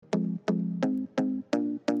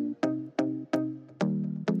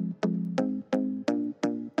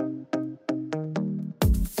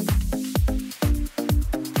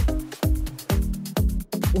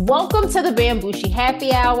Welcome to the Bambushi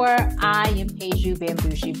Happy Hour. I am Peju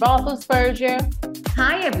Bambushi Roethlisberger.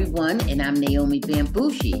 Hi, everyone, and I'm Naomi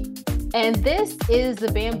Bambushi. And this is the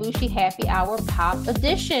Bambushi Happy Hour Pop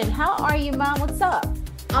Edition. How are you, Mom? What's up?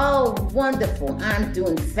 Oh, wonderful. I'm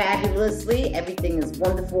doing fabulously. Everything is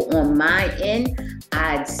wonderful on my end.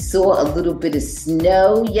 I saw a little bit of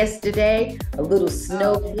snow yesterday, a little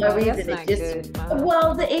snow flurry. That's not good, Mom.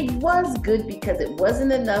 Well, it was good because it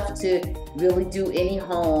wasn't enough to really do any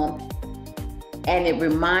harm. And it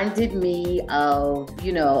reminded me of,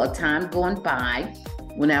 a time gone by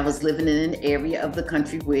when I was living in an area of the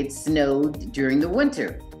country where it snowed during the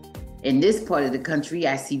winter. In this part of the country,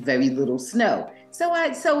 I see very little snow. So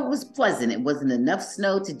it was pleasant. It wasn't enough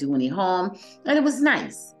snow to do any harm, and it was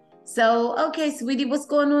nice. So, okay, sweetie, what's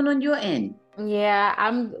going on your end? Yeah,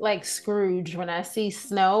 I'm like Scrooge. When I see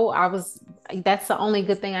snow, that's the only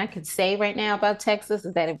good thing I could say right now about Texas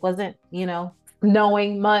is that it wasn't,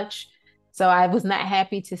 snowing much. So I was not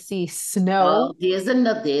happy to see snow. Oh, there's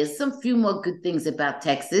some few more good things about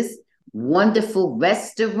Texas. Wonderful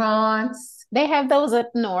restaurants. They have those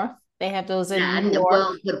up north. They have those in New York.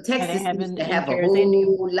 Well, but Texas seems to have a Jersey,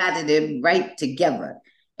 whole lot of them right together.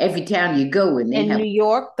 Every town you go in, they have. New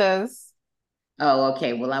York does. Oh,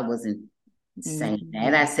 okay. Well, I wasn't saying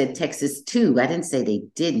that. I said Texas too. I didn't say they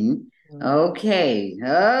didn't. Okay.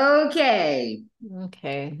 All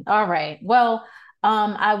right. Well,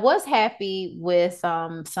 I was happy with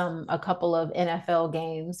a couple of NFL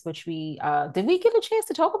games, which we did we get a chance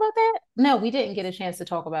to talk about that? No, we didn't get a chance to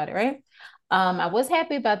talk about it, right? I was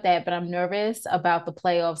happy about that, but I'm nervous about the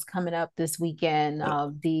playoffs coming up this weekend,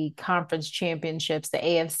 the conference championships, the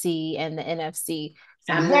AFC and the NFC.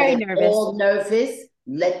 So I'm very nervous. All nervous.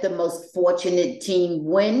 Let the most fortunate team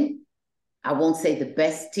win. I won't say the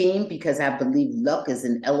best team because I believe luck is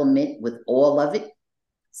an element with all of it.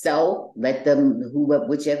 So let them,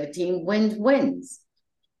 whichever team wins.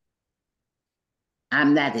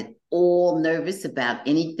 I'm not at all nervous about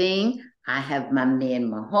anything. I have my man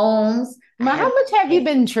Mahomes. How much have you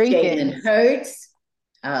been drinking? Jalen Hurts,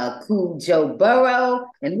 cool Joe Burrow,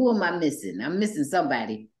 and who am I missing? I'm missing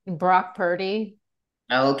somebody. Brock Purdy.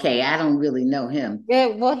 Okay, I don't really know him. Yeah,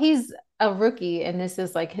 well, he's a rookie, and this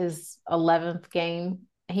is like his 11th game.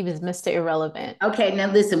 He was Mr. Irrelevant. Okay,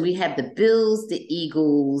 now listen, we have the Bills, the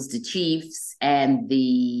Eagles, the Chiefs, and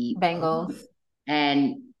the Bengals.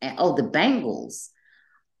 And the Bengals.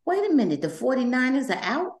 Wait a minute, the 49ers are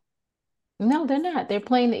out? No, they're not. They're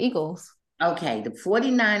playing the Eagles. Okay, the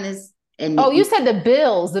 49ers and you said the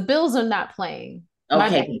Bills. The Bills are not playing.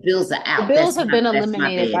 Okay, the Bills are out. The Bills have been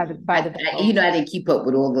eliminated by the Bengals. I didn't keep up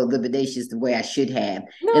with all the eliminations the way I should have.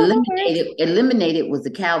 No, eliminated was the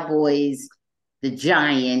Cowboys, the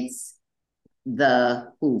Giants,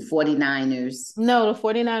 the 49ers. No, the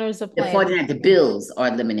 49ers are playing. The Bills are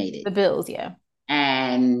eliminated. The Bills, yeah.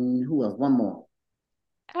 And who else? One more.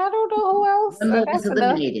 I don't know who else. One more was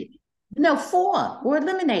eliminated. No, 4 were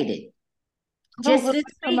eliminated. Just this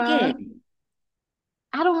weekend.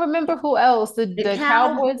 I don't remember who else. The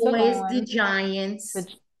Cowboys, the Giants,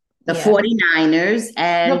 the 49ers,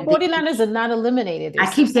 and the 49ers are not eliminated.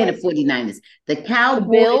 I keep saying the 49ers. The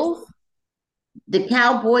Cowboys, the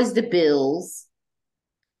Cowboys, the Bills,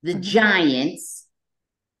 the Giants.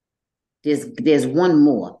 There's one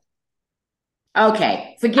more.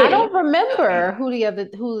 Okay, forget it. I don't remember who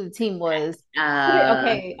the team was.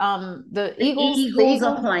 The Eagles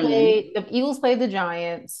are playing. The Eagles played the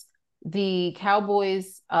Giants. The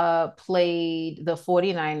Cowboys played the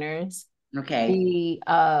 49ers. Okay. The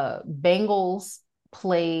Bengals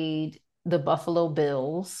played the Buffalo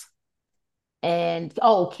Bills. And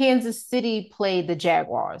Kansas City played the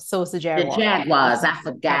Jaguars. So it's the Jaguars. The Jaguars. I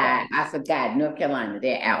forgot. North Carolina,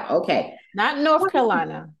 they're out. Okay. Not North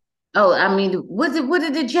Carolina. Oh, I mean, what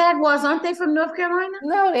are the Jaguars? Aren't they from North Carolina?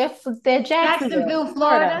 No, they're Jacksonville,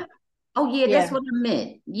 Florida. Oh, yeah, that's what I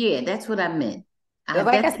meant. Yeah, that's what I meant.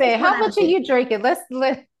 Like I said, how much are you drinking? Let's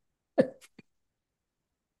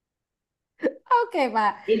Okay,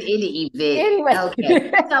 bye. In any event. Anyway. Okay.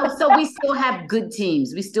 So we still have good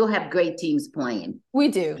teams. We still have great teams playing. We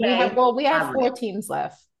do. Okay. We have 4 teams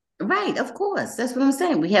left. Right, of course. That's what I'm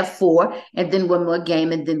saying. We have 4, and then one more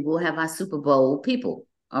game, and then we'll have our Super Bowl people.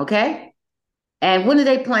 Okay. And when are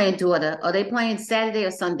they playing, daughter? Are they playing Saturday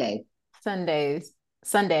or Sunday?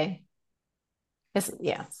 Sunday.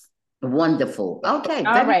 Yes. Wonderful. Okay.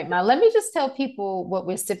 All right, now let me just tell people what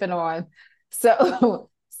we're sipping on. So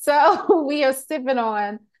we are sipping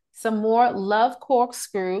on some more Love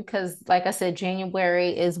Corkscrew because, like I said,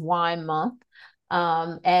 January is wine month.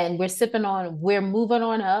 And we're moving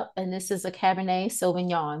on up, and this is a Cabernet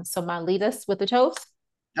Sauvignon. So, Ma, lead us with the toast.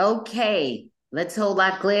 Okay. Let's hold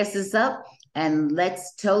our glasses up and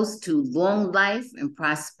let's toast to long life and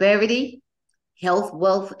prosperity, health,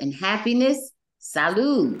 wealth, and happiness.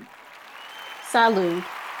 Salud. Salud.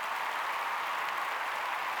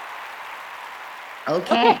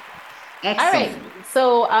 Okay, Okay. All right. excellent.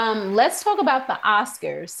 So let's talk about the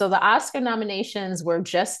Oscars. So the Oscar nominations were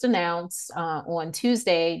just announced on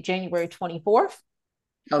Tuesday, January 24th.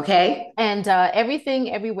 Okay, And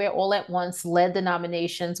Everything Everywhere All at Once led the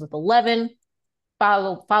nominations with 11,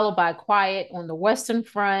 followed by Quiet on the Western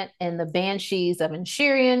Front and The Banshees of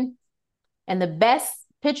Inisherin. And the Best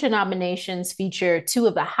Picture nominations feature two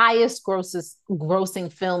of the highest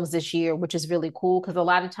grossing films this year, which is really cool because a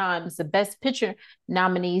lot of times the Best Picture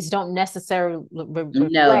nominees don't necessarily no,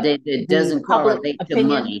 reflect it the doesn't public correlate to opinion.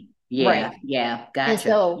 money. Right. Yeah, yeah, And gotcha.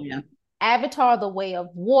 so Yeah. Avatar: The Way of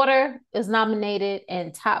Water is nominated,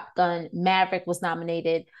 and Top Gun: Maverick was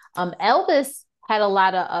nominated. Elvis had a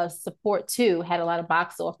lot of support too, had a lot of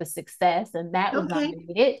box office success, and that was Okay,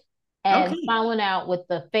 nominated. And okay, following out with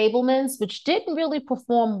The Fablemans, which didn't really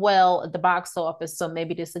perform well at the box office, so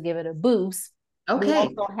maybe this will give it a boost. We okay,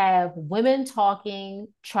 also have Women Talking,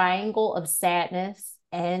 Triangle of Sadness,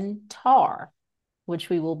 and Tar, which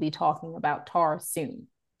we will be talking about Tar soon.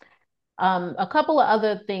 A couple of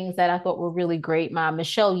other things that I thought were really great.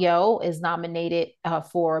 Michelle Yeoh is nominated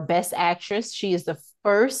for Best Actress. She is the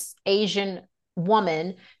first Asian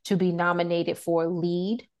woman to be nominated for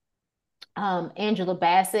lead. Angela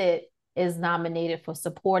Bassett is nominated for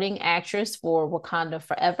Supporting Actress for Wakanda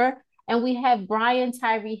Forever. And we have Brian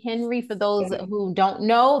Tyree Henry, for those who don't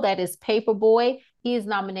know, that is Paperboy. He is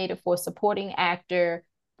nominated for Supporting Actor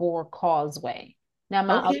for Causeway. Now,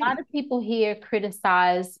 a okay, lot of people here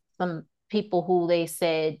criticize some people who they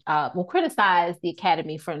said will criticize the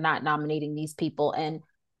Academy for not nominating these people. And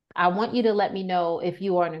I want you to let me know if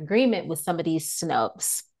you are in agreement with some of these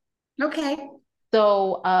snubs. okay.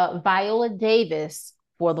 So, Viola Davis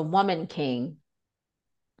for The Woman King.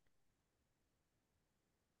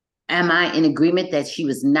 Am I in agreement that she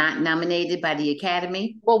was not nominated by the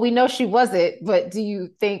Academy? Well, we know she wasn't, but do you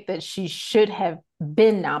think that she should have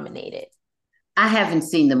been nominated? I haven't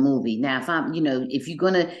seen the movie. Now, if I'm, if you're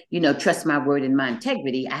gonna, trust my word and my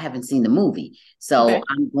integrity, I haven't seen the movie. So Okay.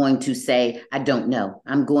 I'm going to say I don't know.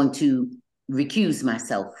 I'm going to recuse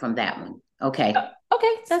myself from that one. Okay.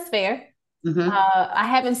 Okay, that's fair. Mm-hmm. I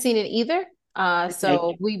haven't seen it either. So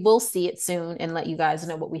Okay. we will see it soon and let you guys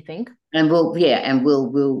know what we think. And we'll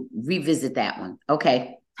revisit that one.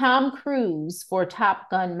 Okay. Tom Cruise for Top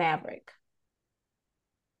Gun Maverick.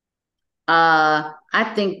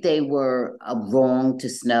 I think they were wrong to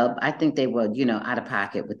snub. I think they were, out of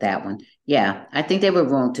pocket with that one. Yeah, I think they were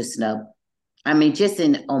wrong to snub. I mean, just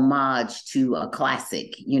in homage to a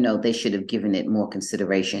classic, they should have given it more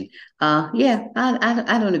consideration. Yeah,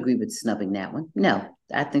 I don't agree with snubbing that one. No,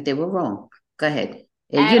 I think they were wrong. Go ahead.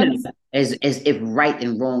 Adam, As if right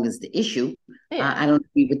and wrong is the issue, yeah, I don't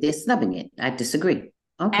agree with their snubbing it. I disagree.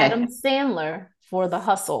 Okay. Adam Sandler for The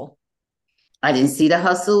Hustle. I didn't see the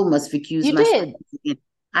hustle, must recuse You myself. did.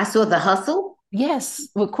 I saw the hustle. Yes,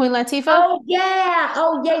 with Queen Latifah. Oh yeah.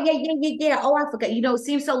 Oh yeah, yeah, yeah, yeah, yeah. Oh, I forgot. It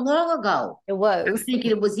seems so long ago. It I'm was.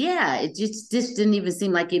 thinking it was, yeah, it just didn't even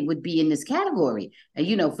seem like it would be in this category. And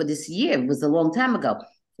for this year, it was a long time ago.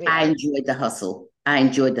 I Yeah. enjoyed the hustle. I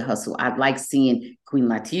enjoyed the hustle. I like seeing Queen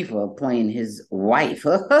Latifah playing his wife.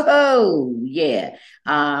 Oh, yeah.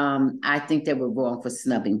 I think they were wrong for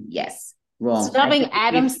snubbing. Yes, wrong. I Snubbing think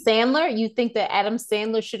Adam Sandler. You think that Adam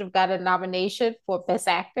Sandler should have got a nomination for Best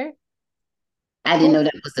Actor? I didn't know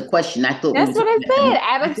that was the question. I thought we were That's what talking I about said.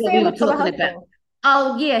 I Adam thought we were Sandler for The talking about. Hustle.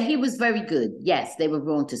 Oh yeah, he was very good. Yes, they were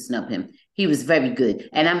wrong to snub him. He was very good,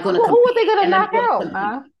 and I'm going to Who compare. are they going to And I'm knock going to out,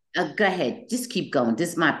 compare. Ma? Go ahead, just keep going. This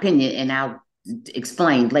is my opinion, and I'll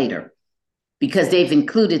explain later because they've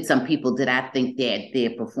included some people that I think that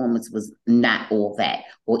their performance was not all that,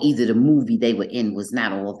 or either the movie they were in was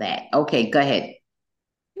not all that. Okay, go ahead.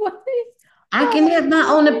 What? I can have my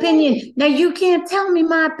own Oh, opinion. Now you can't tell me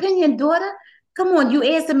my opinion, daughter. Come on, you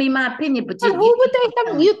answer me my opinion, but but you who would keep they have?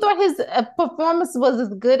 telling. You thought his performance was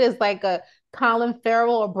as good as like a Colin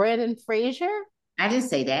Farrell or Brandon Fraser? I didn't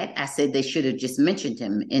say that. I said they should have just mentioned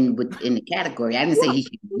him in the category. I didn't say he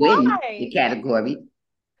should win the Why? category.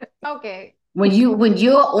 Okay. When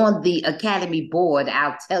you're on the Academy board,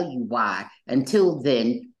 I'll tell you why. Until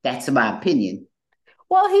then, that's my opinion.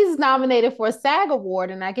 Well, he's nominated for a SAG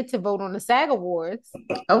award, and I get to vote on the SAG awards.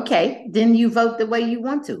 Okay, then you vote the way you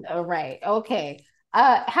want to. All right. Okay.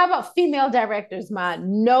 How about female directors?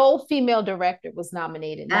 No female director was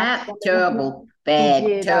nominated. Not the woman Terrible, who bad,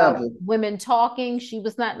 did terrible. Women Talking. She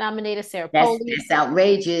was not nominated. Sarah Polley. That's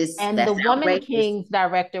outrageous. And the That's Woman outrageous. King's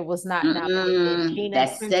director was not nominated. Gina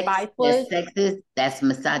That's Prince sex. Byfoot. That's sexist. That's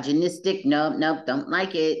misogynistic. Nope, nope. Don't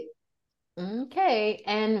like it. Okay.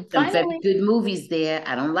 And Some very finally, good movies there.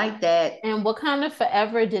 I don't like that. and Wakanda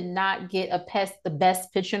Forever did not get the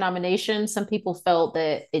Best Picture nomination. Some people felt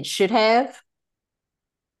that it should have.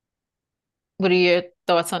 What are your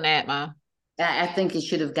thoughts on that, Ma? I think it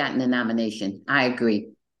should have gotten a nomination. I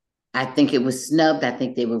agree. I think it was snubbed. I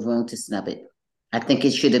think they were wrong to snub it. I think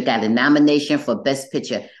it should have got a nomination for Best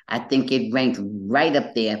Picture. I think it ranked right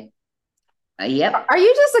up there. Yep. Are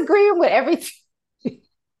you just agreeing with everything?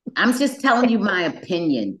 I'm just telling you my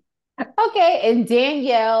opinion. Okay, and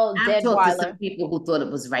Danielle I've talked to some Deadweiler. people who thought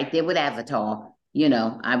it was right there with Avatar.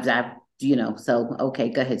 So okay,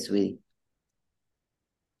 go ahead, sweetie.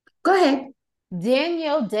 Go ahead.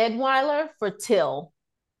 Danielle Deadweiler for Till.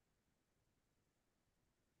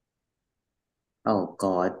 Oh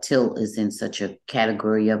God, Till is in such a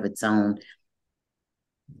category of its own.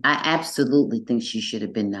 I absolutely think she should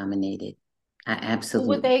have been nominated. I Who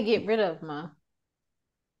would absolutely. they get rid of, Ma?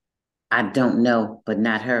 I don't know, but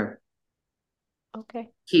not her. Okay.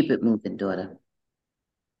 Keep it moving, daughter.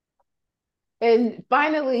 And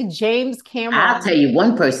finally, James I'll tell Cameron. you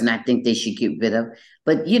one person I think they should get rid of,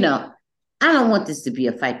 but I don't want this to be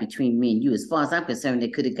a fight between me and you. As far as I'm concerned, they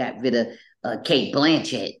could have got rid of Kate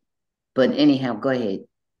Blanchett. But anyhow, go ahead.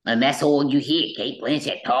 And that's all you hear, Kate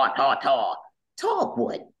Blanchett, talk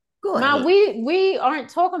what? Go Ma, ahead. we aren't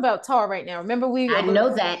talking about Tar right now. Remember, we I were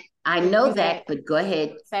know that. I going to know do that, that but go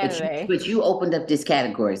ahead. But you Saturday. but you opened up this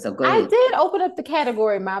category, so go I ahead. did open up the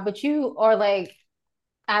category, Ma, but you are like,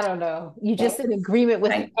 I don't know. You just in agreement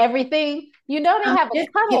with Right. everything. You know they I'm have a just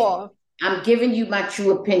giving, cutoff. I'm giving you my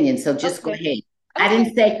true opinion, so just go Okay. ahead. I Okay.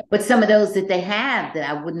 didn't say, but some of those that they have that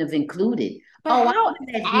I wouldn't have included. But Oh, I how want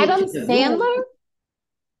to adhere Adam to the rules. Sandler?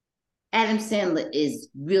 Adam Sandler is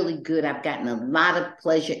really good. I've gotten a lot of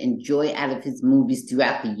pleasure and joy out of his movies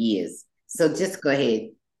throughout the years. So just go ahead.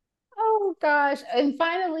 Oh gosh. And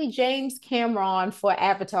finally, James Cameron for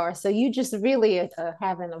Avatar. So you just really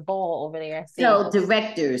having a ball over there. I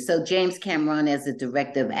see. So James Cameron as a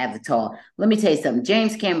director of Avatar. Let me tell you something.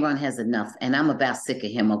 James Cameron has enough, and I'm about sick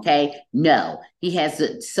of him. Okay, no, he has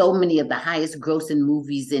so many of the highest grossing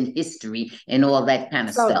movies in history and all that kind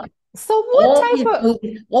of So stuff. so what type of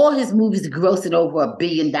All his movies are grossing over $1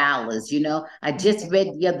 billion. I just okay.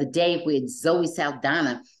 read the other day where Zoe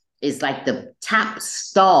Saldana is like the top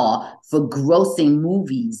star for grossing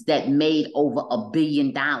movies that made over $1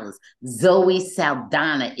 billion. Zoe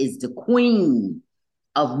Saldana is the queen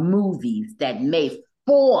of movies that made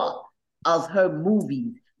four of her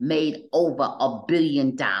movies made over $1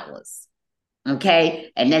 billion.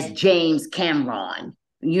 Okay. And that's James Cameron,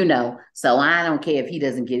 so I don't care if he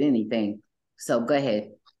doesn't get anything. So go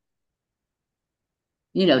ahead.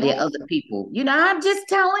 There are other people. I'm just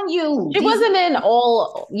telling you. She These wasn't in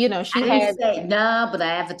all, she I didn't had say no, but the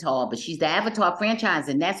Avatar, but she's the Avatar franchise,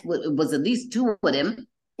 and that's what it was at least two of them.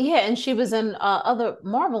 yeah, and she was in other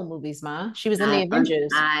Marvel movies, Ma. She was in the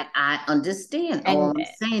Avengers I understand. All and I'm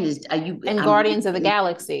saying is, are you? I'm Guardians of the relating,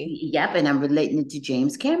 Galaxy. yep, and I'm relating it to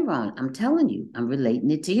James Cameron. I'm telling you, I'm relating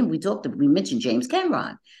it to him. We mentioned James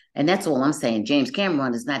Cameron, and that's all I'm saying. James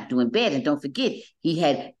Cameron is not doing bad, and don't forget, he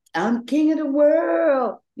had "I'm King of the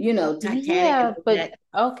World," Titanic, and Yeah, all but that.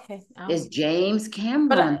 okay. It's James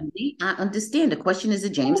But Cameron. I understand. The question is a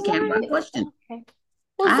James well, Cameron why? question. Okay.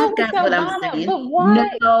 Well, I've Zoe got what I'm Saldana, saying. but why?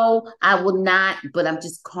 No, I will not, but I'm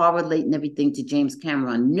just correlating everything to James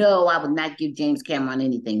Cameron. No, I would not give James Cameron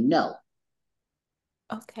anything. No.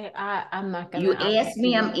 Okay, I'm not gonna You argue ask with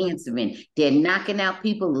me, I'm you. answering. They're knocking out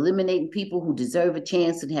people, eliminating people who deserve a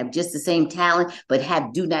chance and have just the same talent, but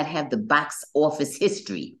do not have the box office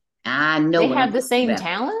history. I know They what I'm have the talking same about.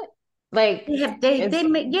 talent. Like, They it's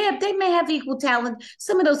may, yeah, they may have equal talent.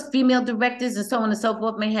 Some of those female directors and so on and so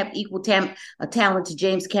forth may have equal talent to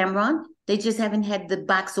James Cameron. They just haven't had the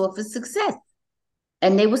box office success,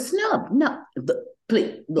 and they were snubbed. No,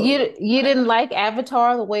 please look. you didn't like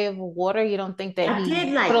Avatar: The Way of Water. You don't think that I he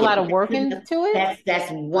did put a like lot it. of work into it?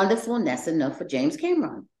 That's wonderful, and that's enough for James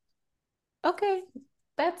Cameron. Okay,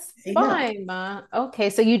 that's That's enough. fine, Ma. Okay,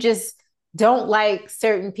 so you just don't like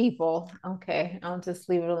certain people. Okay, I'll just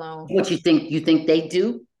leave it alone. What you think? You think they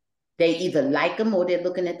do? They either like them or they're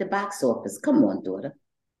looking at the box office. Come on, daughter.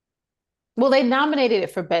 Well, they nominated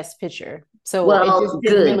it for Best Picture, so it just Well,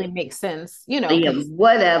 didn't good. really make sense, Yeah, because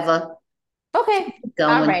whatever. okay,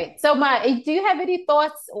 all Going. right. So, do you have any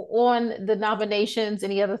thoughts on the nominations?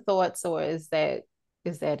 Any other thoughts, or is that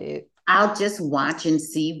Is that it? I'll just watch and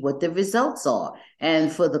see what the results are.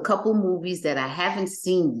 And for the couple movies that I haven't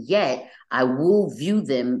seen yet, I will view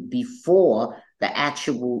them before the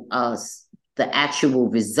actual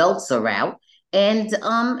results are out. And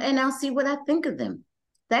I'll see what I think of them.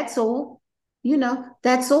 That's all.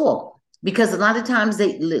 That's all. Because a lot of times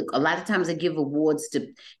they give awards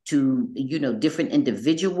to different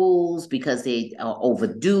individuals because they are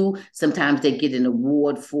overdue. Sometimes they get an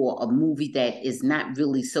award for a movie that is not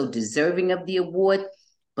really so deserving of the award.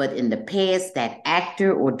 But in the past, that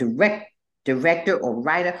actor or director or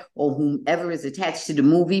writer or whomever is attached to the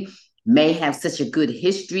movie may have such a good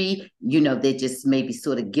history, they just maybe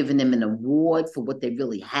sort of giving them an award for what they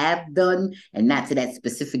really have done and not to that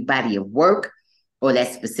specific body of work or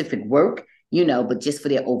that specific work, but just for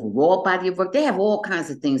their overall body of work. They have all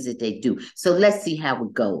kinds of things that they do. So let's see how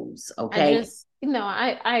it goes. I Okay. just,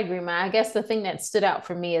 I agree, man. I guess the thing that stood out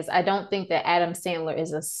for me is I don't think that Adam Sandler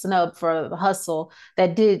is a snub for the hustle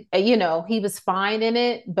that did, he was fine in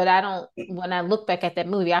it, but when I look back at that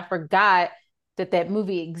movie, I forgot that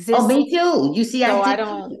movie Oh, exists. me too. You see, So I I did.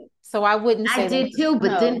 don't, so I wouldn't I say that did he's too, a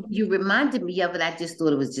but then snub. you reminded me of it. I just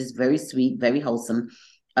thought it was just very sweet, very wholesome,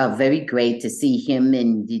 very great to see him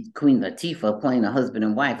and the Queen Latifah playing a husband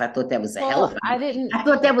and wife. I thought that was a Well, hellified. I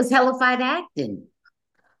thought that was hellified acting.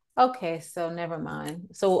 okay, so never mind.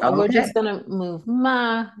 So we're Okay. just gonna move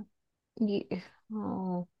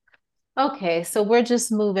oh. Okay, so we're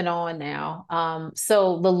just moving on now.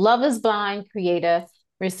 So the Love is Blind creator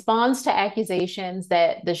responds to accusations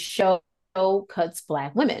that the show cuts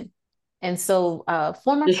Black women. And so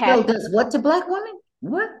former The show cast does what to Black women?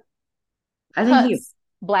 What? I didn't hear. cuts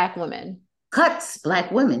Black women Cuts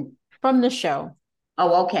Black women. from the show.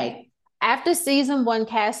 Oh, okay. After season one,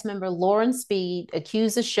 cast member Lauren Speed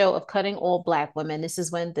accused the show of cutting all Black women. This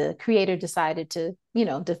is when the creator decided to,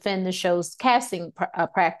 defend the show's casting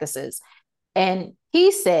practices. And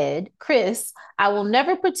he said, Chris, I will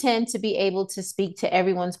never pretend to be able to speak to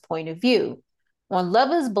everyone's point of view. On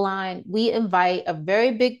Love is Blind, we invite a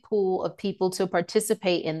very big pool of people to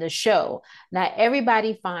participate in the show. Not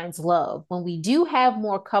everybody finds love. When we do have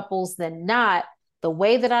more couples than not, the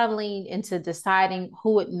way that I lean into deciding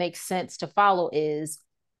who it makes sense to follow is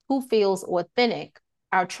who feels authentic.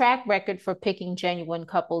 Our track record for picking genuine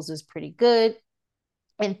couples is pretty good.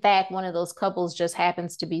 In fact, one of those couples just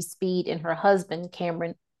happens to be Speed and her husband,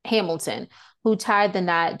 Cameron Hamilton, who tied the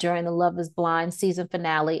knot during the Love is Blind season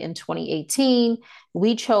finale in 2018.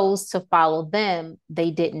 We chose to follow them.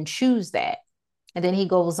 They didn't choose that. And then he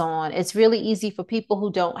goes on, it's really easy for people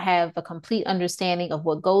who don't have a complete understanding of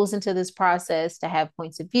what goes into this process to have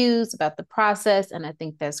points of views about the process. And I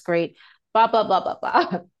think that's great. Blah, blah, blah, blah,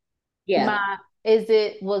 blah. Yeah.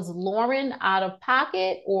 Was Lauren out of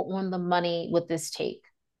pocket or on the money with this take?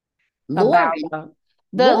 About Lauren.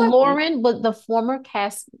 the Lauren. Lauren was the former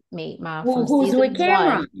castmate, from Who's with season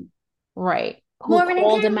one, Cameron? right? Who Lauren and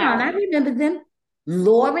called him Cameron. I out. remember them.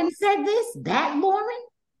 Lauren said this? That Lauren?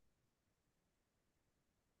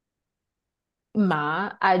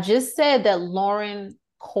 I just said that Lauren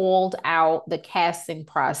called out the casting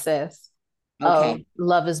process of Okay.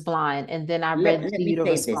 Love is Blind, and then I Let, read let to you me the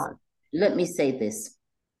say this. response. Let me say this.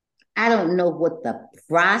 I don't know what the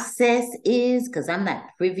process is because I'm not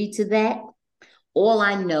privy to that. All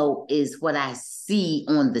I know is what I see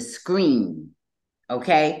on the screen,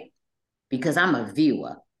 okay? Because I'm a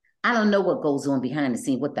viewer. I don't know what goes on behind the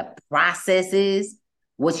scene, what the process is,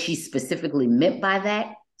 what she specifically meant by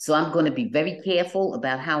that. So I'm going to be very careful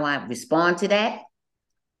about how I respond to that.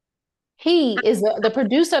 He is the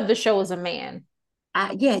producer of the show is a man.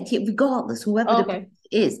 Yeah, regardless, whoever the Okay. person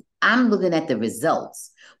is, I'm looking at the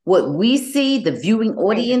results. What we see, the viewing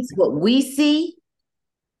audience, what we see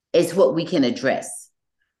is what we can address.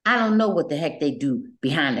 I don't know what the heck they do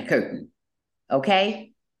behind the curtain.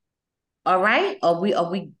 Okay? All right? Are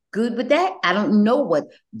we good with that? I don't know what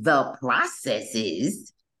the process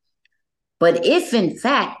is. But if in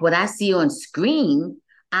fact what I see on screen,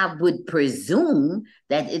 I would presume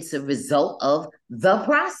that it's a result of the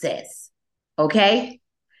process. Okay?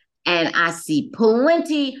 And I see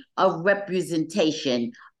plenty of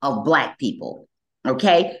representation of Black people.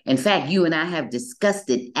 Okay? In fact, you and I have discussed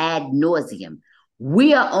it ad nauseum.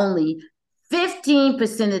 We are only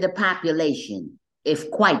 15% of the population,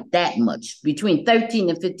 if quite that much, between 13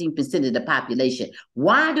 and 15% of the population.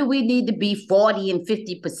 Why do we need to be 40 and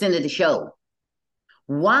 50% of the show?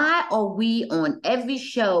 Why are we on every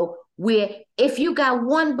show where if you got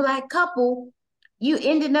one Black couple, you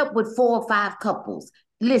ended up with 4 or 5 couples?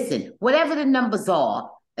 Listen, whatever the numbers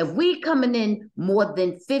are, if we coming in more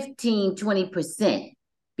than 15, 20%,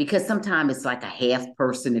 because sometimes it's like a half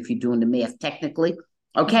person if you're doing the math technically,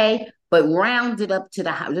 okay? But round it up to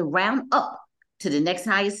round up to the next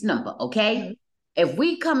highest number, okay? If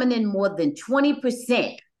we coming in more than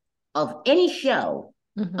 20% of any show,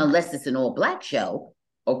 unless it's an all black show,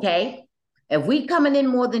 okay? If we coming in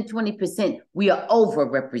more than 20%, we are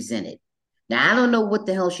overrepresented. Now, I don't know what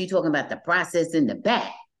the hell she's talking about, the process in the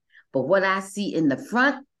back, but what I see in the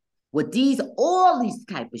front, with all these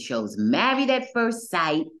type of shows, Married at First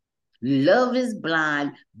Sight, Love is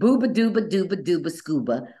Blind, Booba Dooba Dooba Dooba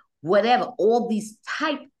Scuba, whatever, all these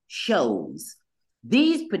type shows,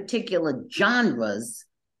 these particular genres,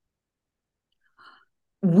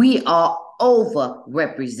 we are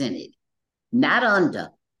overrepresented, not under.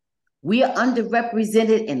 We are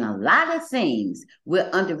underrepresented in a lot of things. We're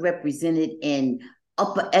underrepresented in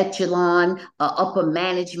upper echelon, upper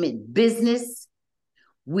management business.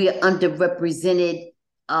 We're underrepresented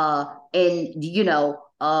in,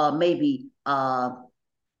 maybe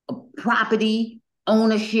property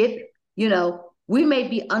ownership. We may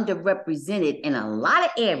be underrepresented in a lot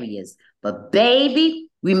of areas, but baby,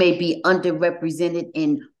 we may be underrepresented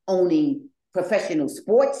in owning professional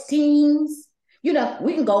sports teams. We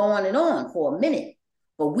can go on and on for a minute,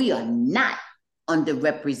 but we are not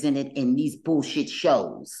underrepresented in these bullshit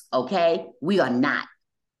shows, okay? We are not.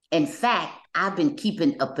 In fact, I've been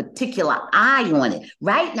keeping a particular eye on it,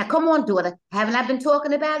 right? Now, come on, daughter. Haven't I been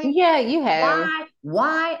talking about it? Yeah, you have.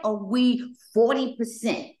 Why are we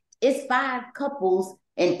 40%? It's 5 couples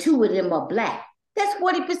and 2 of them are black. That's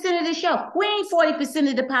 40% of the show. We ain't 40%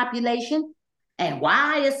 of the population. And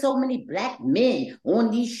why are so many black men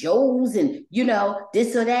on these shows and,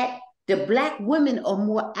 this or that? The black women are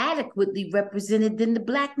more adequately represented than the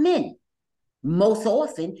black men, most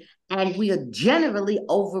often. And we are generally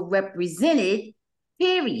overrepresented,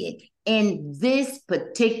 period, in this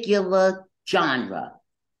particular genre.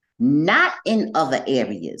 Not in other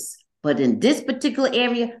areas, but in this particular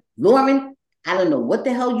area. Lauren, I don't know what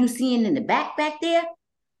the hell you seeing in the back there,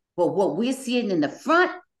 but what we're seeing in the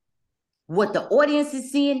front, what the audience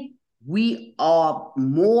is seeing, we are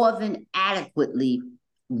more than adequately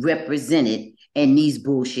represented in these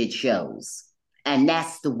bullshit shows. And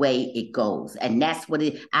that's the way it goes. And that's what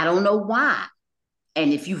I don't know why.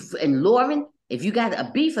 And Lauren, if you got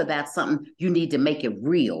a beef about something, you need to make it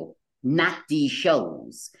real, not these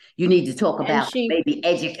shows. You need to talk about maybe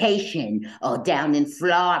education or down in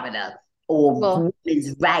Florida or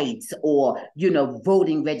women's rights or,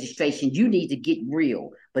 voting registration. You need to get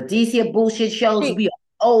real. But these here bullshit shows, we are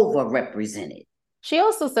overrepresented. She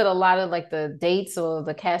also said a lot of like the dates or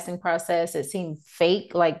the casting process, it seemed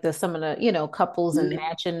fake, like some of the, couples and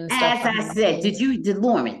matching and stuff. As I said, did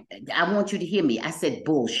Lauren, I want you to hear me. I said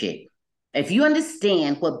bullshit. If you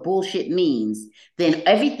understand what bullshit means, then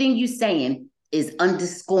everything you're saying is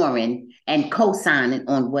underscoring and co-signing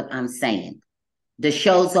on what I'm saying. The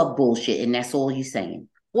shows are bullshit, and that's all you're saying.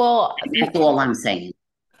 Well, that's all I'm saying.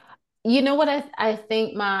 You know what I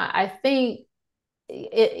think, I think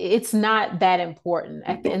it's not that important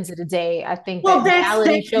at the end of the day. I think that's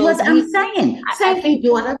what I'm saying. Thank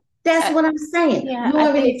you, daughter. That's what I'm saying. Yeah,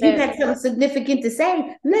 Lauren, if you got something significant to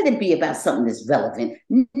say, let it be about something that's relevant,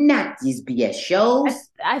 not these BS shows.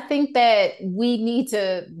 I think that we need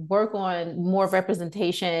to work on more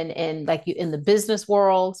representation in in the business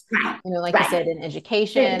world, like you said, in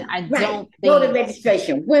education. I don't think voter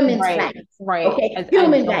registration, women's rights, okay,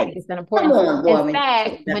 human rights. It's important. Come on, Lauren. In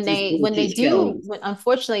fact, when they do,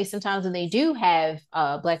 unfortunately, sometimes when they do have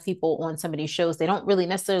Black people on some of these shows, they don't really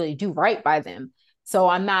necessarily do right by them. So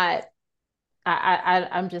I'm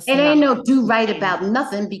just. It ain't no do right about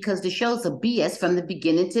nothing because the shows are BS from the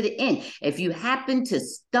beginning to the end. If you happen to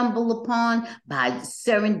stumble upon by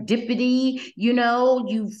serendipity,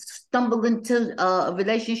 you stumble into a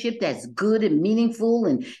relationship that's good and meaningful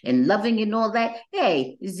and loving and all that.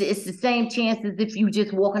 Hey, it's the same chance as if you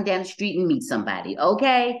just walking down the street and meet somebody.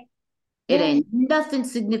 Okay. It ain't nothing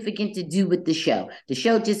significant to do with the show. The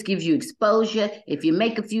show just gives you exposure. If you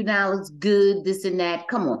make a few dollars, good, this and that.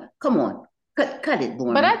 Come on. Cut it,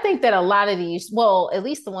 Lauren. But I think that a lot of these, at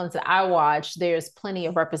least the ones that I watch, there's plenty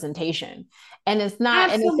of representation. And it's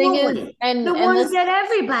not, absolutely. And the thing is, and the ones that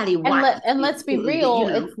everybody watches. And let's be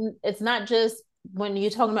real, it's not just when you're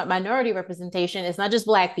talking about minority representation, it's not just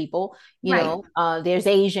Black people, there's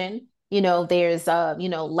Asian, there's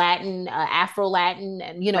Latin, Afro-Latin,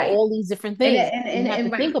 and all these different things. And you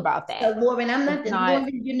have to think about that. So Lauren,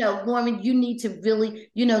 Lauren, you need to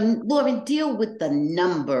really, Lauren, deal with the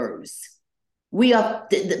numbers. We are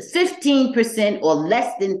 15% or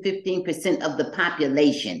less than 15% of the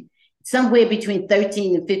population. Somewhere between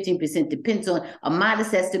 13 and 15% depends on a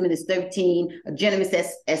modest estimate is 13, a generous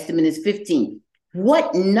estimate is 15.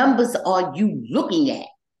 What numbers are you looking at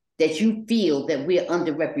that you feel that we're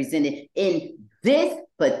underrepresented in this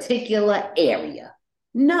particular area?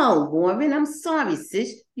 No, Warren, I'm sorry,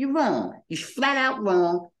 sis. You're wrong. You're flat out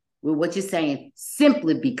wrong with what you're saying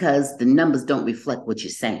simply because the numbers don't reflect what you're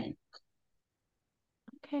saying.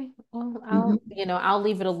 Okay, well, Mm-hmm. I'll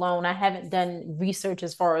leave it alone. I haven't done research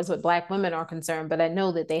as far as what Black women are concerned, but I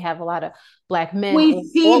know that they have a lot of Black men We on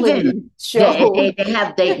see all of them. these shows.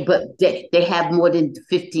 They have more than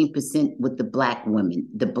 15% with the black women.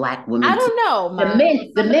 The black I women too. don't know, The Ma.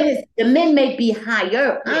 men, the Some of men those, is the men may be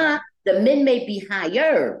higher. yeah, The men may be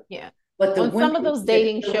higher, yeah. but On some of those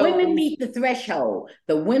dating the women shows, meet the threshold.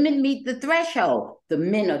 The women meet the threshold. The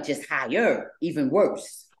men are just higher, even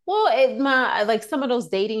worse. well, like some of those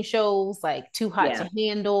dating shows, like Too Hot Yeah. to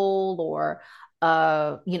Handle or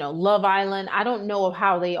Love Island. I don't know of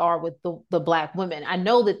how they are with the Black women. I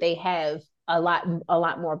know that they have a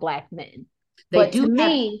lot more Black men. But to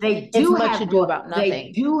me, it's much ado about they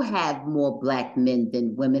nothing. do have more black men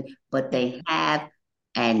than women, but they have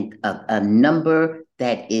a number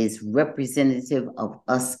that is representative of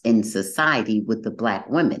us in society with the black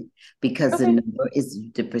women because Okay.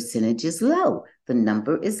 the percentage is low. The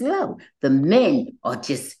number is low. The men are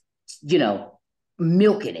just, you know,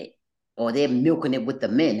 milking it, or they're milking it with the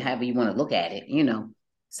men, however you want to look at it.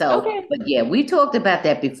 So, Okay. but yeah, we talked about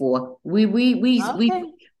that before. Okay.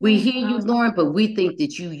 We hear you, Lauren, but we think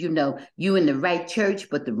that you in the right church,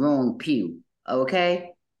 but the wrong pew.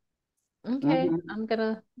 Okay. Okay. Mm-hmm. I'm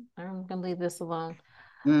gonna leave this alone.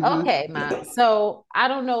 Mm-hmm. Okay, Ma. So I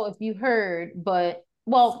don't know if you heard, but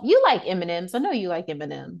well, you like M&Ms. I know you like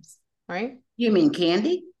M&Ms, right? You mean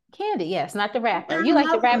candy? Candy, yes, not the rapper. I You like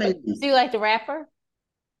the love rapper? M&Ms. Do you like the rapper?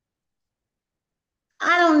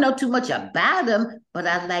 I don't know too much about them, but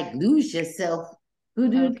I like lose yourself.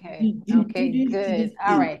 Okay. Okay, good.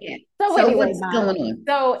 All right. Yeah. So So anyway, what's Ma. going on?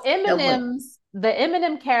 So So what? M&M's, the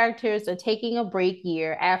M&M characters are taking a break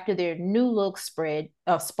year after their new look spread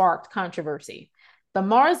sparked controversy. The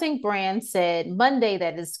Mars Inc. brand said Monday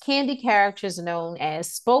that its candy characters known as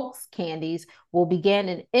spokes candies will begin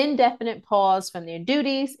an indefinite pause from their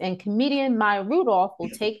duties, and comedian Maya Rudolph will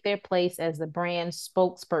take their place as the brand's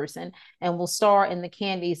spokesperson and will star in the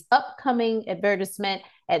candy's upcoming advertisement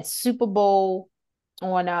at Super Bowl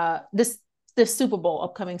on this Super Bowl,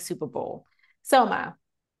 upcoming Super Bowl. Selma,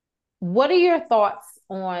 what are your thoughts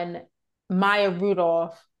on Maya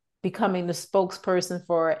Rudolph becoming the spokesperson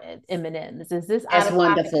for M&Ms? Is this out That's of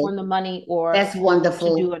pocket wonderful. on the money or That's much ado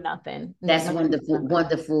wonderful. or nothing? That's Much ado or wonderful. nothing.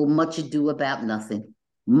 Wonderful. Much ado about nothing.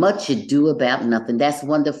 Much ado about nothing. That's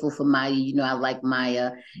wonderful for Maya. I like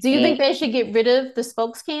Maya. Do you And think they should get rid of the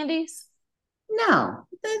spokes candies? no,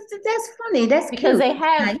 that's funny. That's Because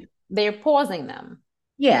cute. they're pausing them.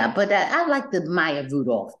 Yeah, but I like the Maya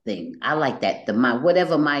Rudolph thing. I like that.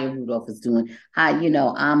 Whatever Maya Rudolph is doing, I'm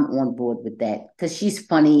on board with that because she's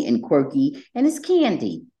funny and quirky, and it's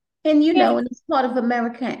candy, and Yeah. and it's part of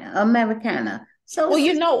Americana. So Well,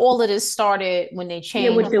 it's just, all of this started when they yeah,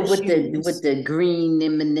 changed the with shoes. the green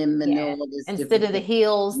M&M and Yeah. all this Instead different of the thing.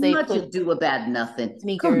 heels, they Much put ado about nothing.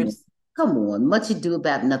 sneakers. Come on, much ado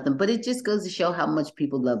about nothing. But it just goes to show how much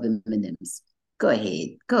people love M&Ms. Go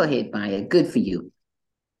ahead, Maya. Good for you.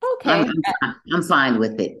 I'm Okay. I'm fine. I'm fine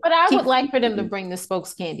with it. But I Keep would like for them to bring the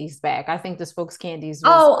spokes candies back. I think the spokes candies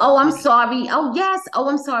was Oh, I'm funny. sorry. Oh, yes. Oh,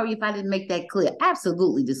 I'm sorry if I didn't make that clear.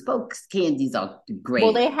 Absolutely. The spokes candies are Well,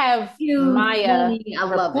 great. they have Huge, Maya funny. I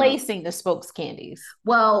love it. replacing the spokes candies.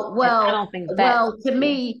 Well, And I well, don't think that's well, cool. to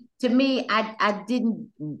me, I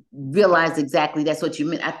didn't realize exactly that's what you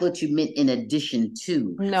meant. I thought you meant in addition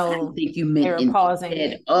to. I didn't No, think you they meant were pausing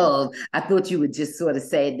instead it. of. I thought you would just sort of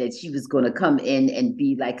say that she was going to come in and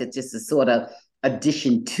be like just a sort of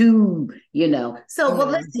addition to. So, well, Yeah.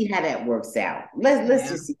 let's see how that works out. Let's Yeah.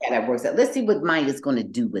 just see how that works out. Let's see what Maya's going to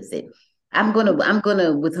do with it. I'm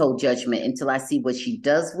gonna withhold judgment until I see what she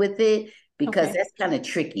does with it because Okay. that's kind of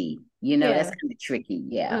tricky. That's Yeah. kind of tricky.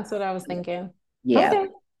 Yeah. That's what I was thinking. Yeah. Okay.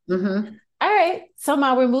 Mm-hmm. All right. So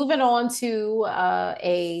now we're moving on to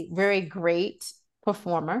a very great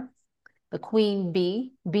performer, the Queen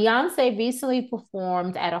Bee. Beyonce recently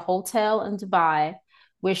performed at a hotel in Dubai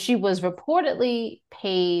where she was reportedly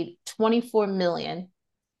paid 24 million,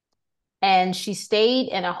 and she stayed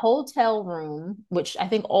in a hotel room, which I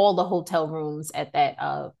think all the hotel rooms at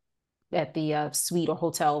the suite or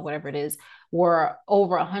hotel, whatever it is, were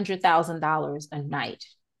over $100,000 a night.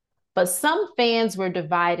 But some fans were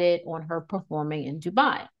divided on her performing in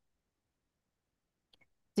Dubai.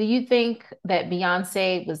 Do you think that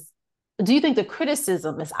Beyonce was, do you think the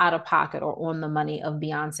criticism is out of pocket or on the money of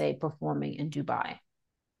Beyonce performing in Dubai?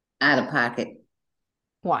 Out of pocket.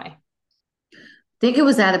 Why? think it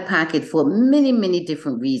was out of pocket for many, many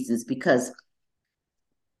different reasons because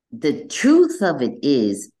the truth of it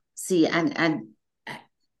is, see,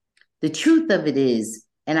 the truth of it is,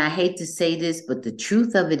 and I hate to say this, but the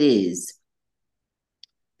truth of it is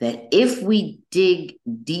that if we dig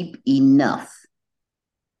deep enough,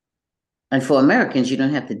 and for Americans, you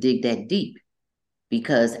don't have to dig that deep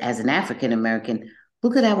because as an African American,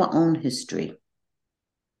 look at our own history.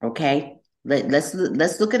 Okay, let's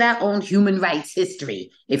look at our own human rights history.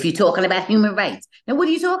 If you're talking about human rights, now what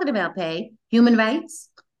are you talking about, Pay? Human rights,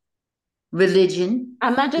 religion,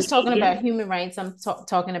 I'm not just talking about religion. human rights. I'm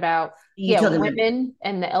talking about, You yeah, talking about women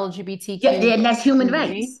and the yeah, LGBTQ yeah, and that's human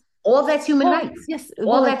community. rights. All that's human Well, rights. yes, All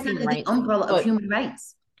well, it's that's human under the rights, umbrella of but human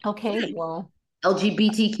rights. okay, Right. well,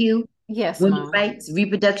 LGBTQ, yes, women's mom. rights,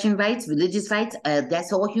 reproduction rights, religious rights.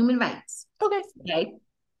 That's all human rights. Okay. Okay.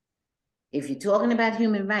 If you're talking about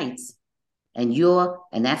human rights and you're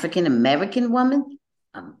an African American woman,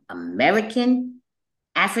 American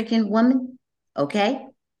African woman, okay,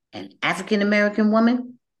 an African American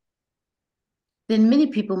woman, then many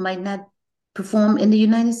people might not perform in the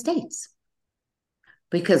United States.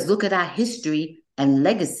 Because look at our history and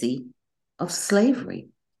legacy of slavery.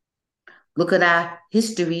 Look at our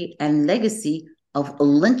history and legacy of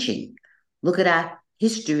lynching. Look at our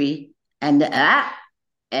history and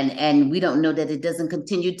we don't know that it doesn't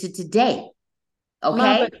continue to today. Mom,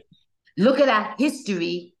 Okay? but Look at our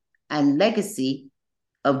history and legacy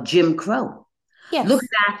of Jim Crow. Look yes,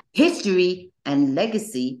 at our history and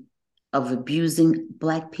legacy of abusing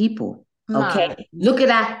Black people. Okay. mom. Look at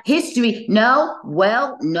our history. No,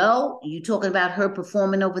 well, no, you talking about her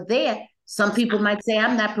performing over there. Some people might say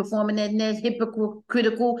I'm not performing in that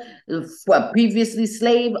hypocritical, for previously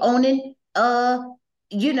slave owning,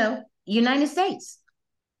 United States.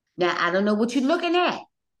 Now I don't know what you're looking at,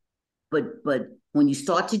 but when you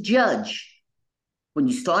start to judge, when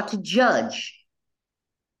you start to judge,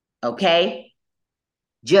 okay,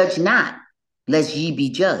 judge not, lest ye be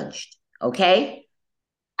judged. Okay.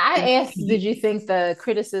 I asked, did you think the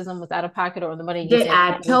criticism was out of pocket, or the money you That said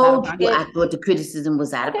I was out of told you pocket? I thought the criticism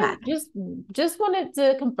was out of Okay, pocket. just wanted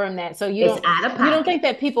to confirm that. So It's out of you don't pocket. think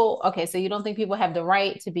that people, okay, so you don't think people have the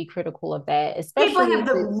right to be critical of that, People especially have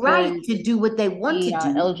if the it's right in to do what they want to the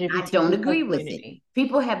do. I don't LGBTQ plus agree with it. community.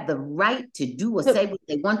 People have the right to do or So, say what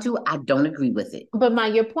they want to. I don't agree with it. but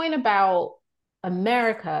your point about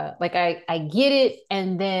America, like I get it,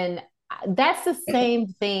 and then that's the same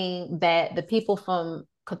thing that the people from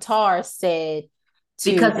Qatar said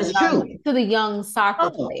Because it's true. to the young soccer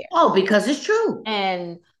player. Because it's true.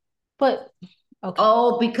 And but okay.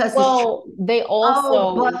 Oh, because it's Well, true. they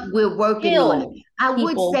Oh, but also we're working on it. kill I would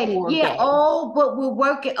people say, who are yeah, gay. oh, but we're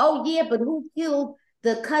working. Oh, yeah, but who killed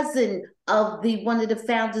the cousin of the one of the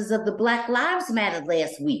founders of the Black Lives Matter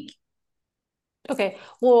last week? Okay.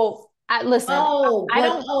 Well, I listen, Oh, I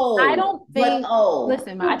don't I don't think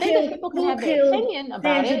listen, I think that people can who have their killed opinion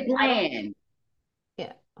about Sandra it. I don't Bland?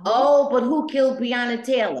 yeah. Who? Oh, but who killed Breonna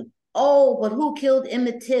Taylor? Oh, but who killed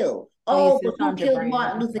Emmett Till? Oh, you Oh, said but who Sandra killed Brand.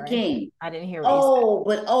 Martin I'm Luther sorry. King? I didn't hear what you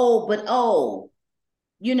said.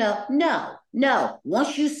 No.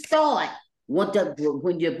 Once you start, when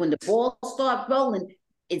the ball starts rolling,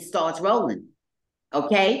 it starts rolling.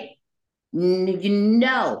 Okay,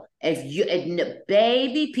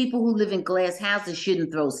 baby, people who live in glass houses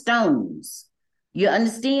shouldn't throw stones. You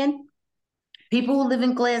understand? People who live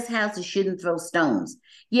in glass houses shouldn't throw stones.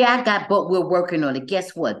 Yeah, but we're working on it.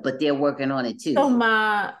 Guess what? But they're working on it too. So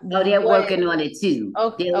my Oh, they're what working on it too.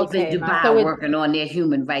 okay, They live in okay, ma. So Dubai it's working on their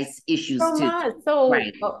human rights issues so too. my so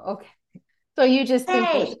Right. okay. So you just think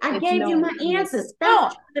that Hey, I it's gave you my no. answer. Stop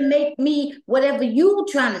No, trying to make me whatever you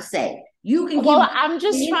trying to say. You can give well, your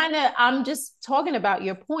opinion. I'm just talking about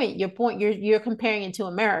your point. Your point, you're comparing it to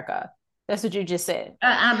America. That's what you just said.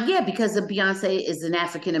 Yeah, because Beyonce is an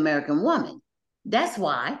African American woman. That's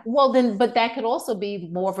why. Well, then, but that could also be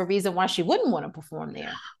more of a reason why she wouldn't want to perform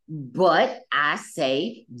there. But I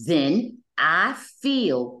say, then I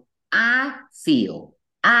feel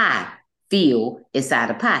it's out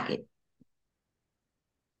of pocket.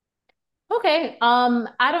 Okay.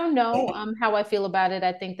 I don't know how I feel about it.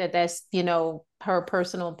 I think that that's, her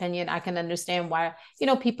personal opinion. I can understand why,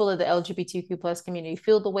 people of the LGBTQ plus community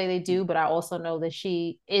feel the way they do, but I also know that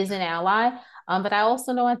she is an ally. But I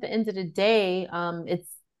also know at the end of the day,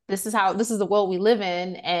 this is the world we live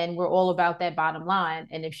in, and we're all about that bottom line.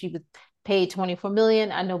 And if she was paid 24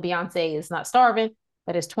 million, I know Beyonce is not starving,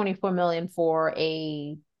 but it's 24 million for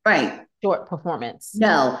a Right. short performance.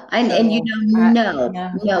 No, and So I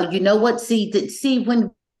yeah. no, you know what? See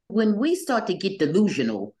when we start to get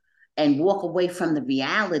delusional and walk away from the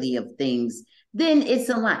reality of things, then it's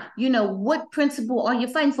a lot. What principle are you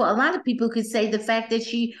fighting for? A lot of people could say the fact that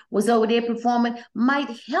she was over there performing might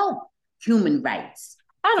help human rights,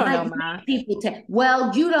 I don't might know, Ma. make people take,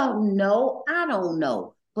 well, you don't know, I don't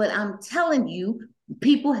know. But I'm telling you,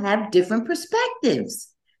 people have different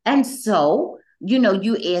perspectives. And so, you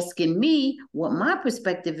asking me what my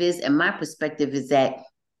perspective is, and my perspective is that,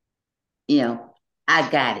 I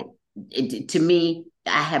got it. To me,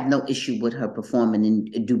 I have no issue with her performing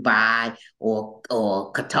in Dubai or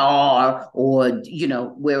Qatar or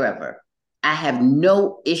wherever. I have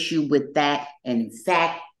no issue with that. And in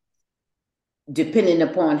fact, depending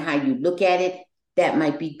upon how you look at it, that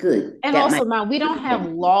might be good. And That might also, Ma, we don't have be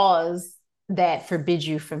laws that forbid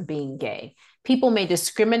you from being gay. People may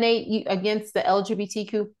discriminate against the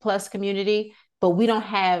LGBTQ plus community, but we don't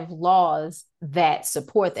have laws that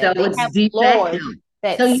support so that. They it's have de facto. laws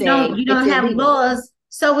So that you don't say you it's don't have illegal. laws.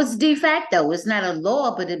 So it's de facto. It's not a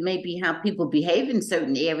law, but it may be how people behave in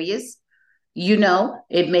certain areas.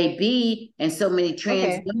 It may be, and so many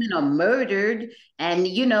trans Okay. women are murdered, and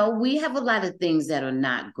we have a lot of things that are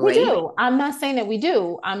not We great. do. I'm not saying that we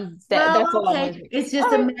do. I'm that's Well, all I wanted okay, to. it's just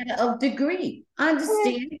All a right. matter of degree. I Okay.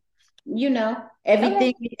 understand. You know,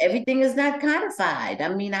 Okay. everything is not codified. I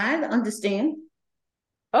mean, I understand.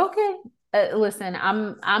 Okay. Listen,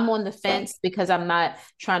 I'm on the fence because I'm not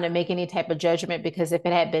trying to make any type of judgment because if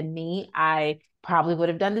it had been me, I probably would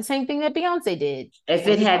have done the same thing that Beyonce did. If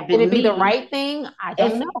it had Would been it be the me, right thing? I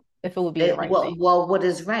don't if know if it would be the right thing. what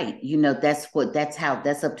is right?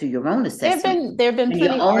 That's up to your own assessment There have been and your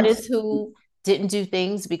plenty own. artists who didn't do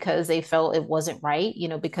things because they felt it wasn't right,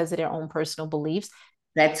 because of their own personal beliefs,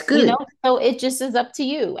 That's good. so it just is up to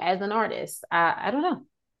you as an artist. I don't know.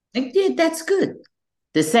 Yeah, that's good.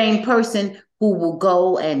 The same person who will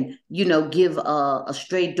go and give a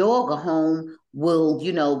stray dog a home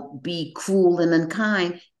will be cruel and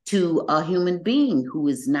unkind to a human being who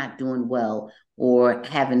is not doing well or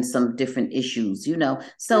having some different issues. Yeah,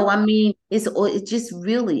 So I mean, it just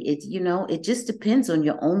really it just depends on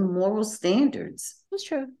your own moral standards. that's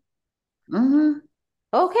true. Hmm.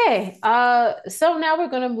 Okay. So now we're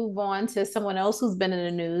going to move on to someone else who's been in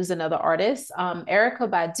the news, another artist, Erica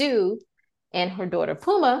Badu and her daughter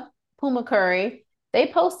Puma Curry. They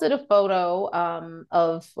posted a photo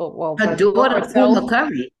of, well, Her her daughter daughter herself. Puma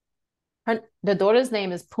Curry. The daughter's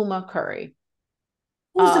name is Puma Curry.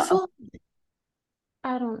 Who's the Uh, father?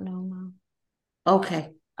 I don't know, Mom.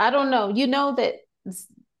 Okay. I don't know. You know that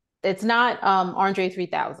it's not Andre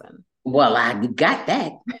 3000. Well, I got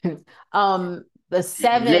that. The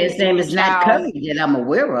seven Last is name the is not child. Curry that I'm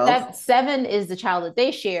aware of. Seven is the child that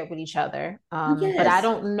they share with each other. But I Yes.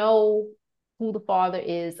 don't know who the father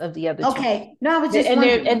is of the other two. Okay. No, I was just And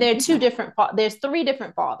wondering. they're two different. There's three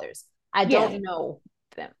different fathers. I Yeah. don't know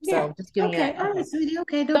them, Yeah. so just giving you Okay. that All info. right, sweetie.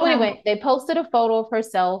 Okay, no So problem. anyway, they posted a photo of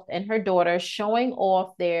herself and her daughter showing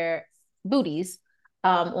off their booties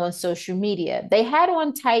on social media. They had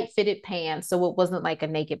on tight fitted pants, so it wasn't like a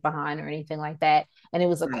naked behind or anything like that. And it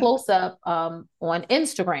was a Right. close up on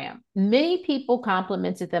Instagram. Many people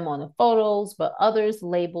complimented them on the photos, but others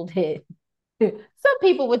labeled it. Some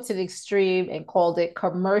people went to the extreme and called it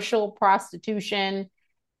commercial prostitution,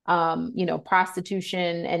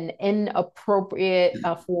 prostitution and inappropriate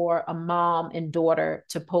for a mom and daughter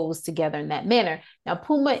to pose together in that manner. Now,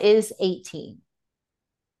 Puma is 18.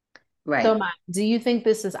 So, Right. do you think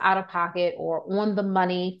this is out of pocket or on the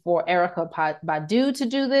money for Erica Badu to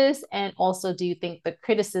do this? And also, do you think the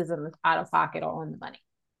criticism is out of pocket or on the money?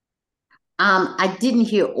 I didn't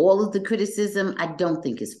hear all of the criticism. I don't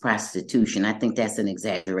think it's prostitution. I think that's an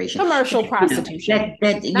exaggeration. Commercial That prostitution,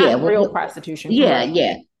 yeah, not well, real prostitution, yeah, commercial.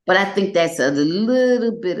 yeah. But I think that's a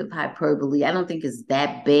little bit of hyperbole. I don't think it's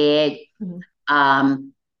that bad. Mhm.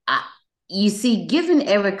 Um, I, you see, given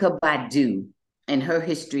Erica Badu and her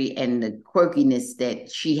history and the quirkiness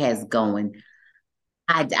that she has going,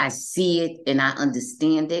 I see it and I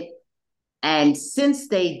understand it. And since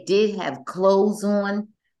they did have clothes on,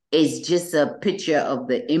 it's just a picture of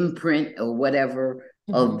the imprint or whatever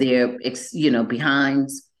of Mhm. their,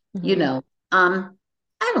 behinds. You Mhm. know, um,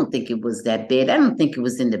 I don't think it was that bad. I don't think it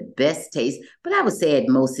was in the best taste, but I would say at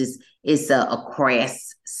most it's a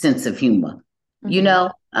crass sense of humor.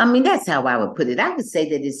 Mhm. I mean that's how I would put it. I would say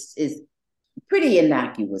that it's pretty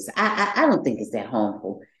innocuous. I don't think it's that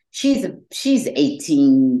harmful. She's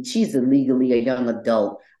 18. She's a legally a young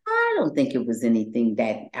adult. I don't think it was anything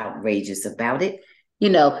that outrageous about it.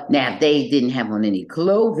 Now if they didn't have on any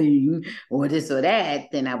clothing or this or that,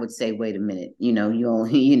 then I would say, wait a minute, you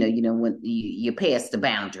only, you don't want you passed the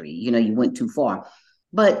boundary, you went too far.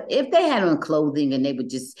 But if they had on clothing and they were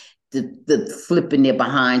just the flipping their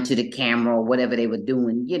behind to the camera or whatever they were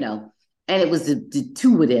doing, And it was the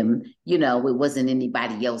two of them, it wasn't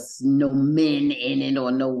anybody else, no men in it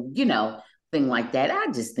or no, thing like that.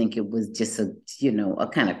 I just think it was just a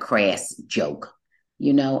kind of crass joke.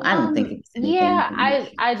 I don't think it was anything. Yeah,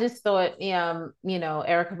 I just thought, Erica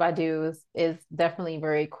Badu is definitely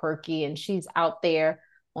very quirky, and she's out there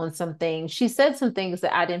on some things. She said some things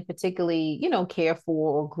that I didn't particularly, care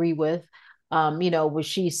for or agree with. Where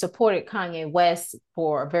she supported Kanye West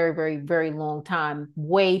for a very, very, very long time,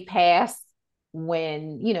 way past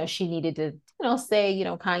when, she needed to, say,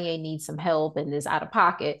 Kanye needs some help and is out of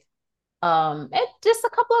pocket. And just a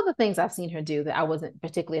couple other things I've seen her do that I wasn't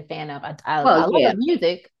particularly a fan of. I Well, love yeah, her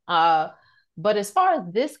music. But as far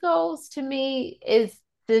as this goes, to me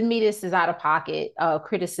this is out of pocket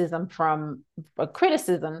criticism from a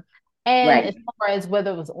criticism. And as right, far as whether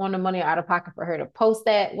it was on the money or out of pocket for her to post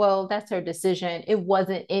that, well, that's her decision. It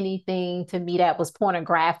wasn't anything to me that was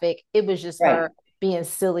pornographic. It was just right. her being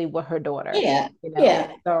silly with her daughter, Yeah,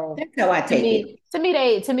 yeah. So That's how I to take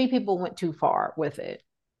it. me, people went too far with it.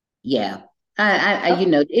 Yeah.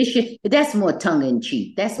 It should, that's more tongue in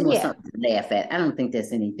cheek. That's more Yeah. something to laugh at. I don't think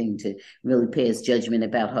there's anything to really pass judgment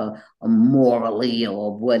about her morally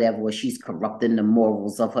or whatever, or she's corrupting the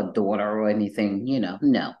morals of her daughter or anything,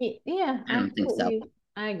 no, Yeah, I don't think so.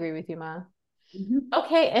 I agree with you, Mom. Mhm.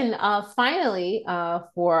 Okay, and finally,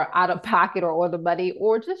 for out of pocket or the money,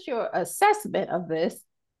 or just your assessment of this,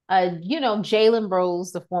 Jalen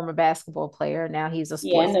Rose, the former basketball player, now he's a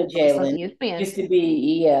Yeah, I sports know analyst on Jalen. ESPN. Used to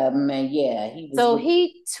be, yeah, man, yeah, he was So with,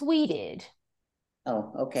 he tweeted,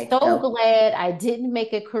 oh, okay, "So go. glad I didn't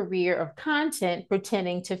make a career of content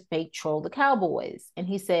pretending to fake troll the Cowboys." And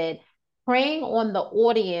he said, "Preying on the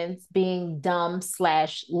audience being dumb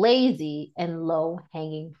slash lazy and low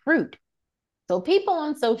hanging fruit." So people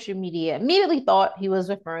on social media immediately thought he was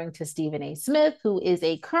referring to Stephen A. Smith, who is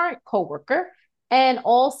a current coworker and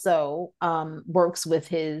also works with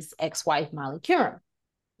his ex-wife Molly Curran.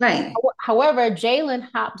 Right. However, Jalen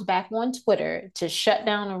hopped back on Twitter to shut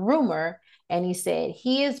down a rumor, and he said,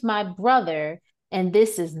 "He is my brother, and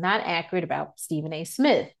this is not accurate about Stephen A.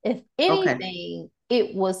 Smith. If Okay. anything,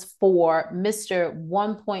 it was for Mr.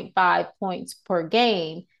 1.5 points per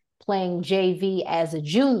game playing JV as a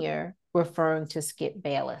junior," referring to Skip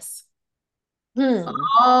Bayless. Hmm.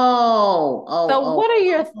 Oh, So, oh, what are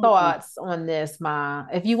your oh. thoughts on this, Ma?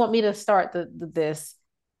 If you want me to start this,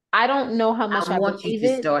 I don't know how I much I want you believe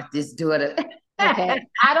to it. start this, daughter. Okay.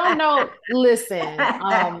 I don't know. Listen,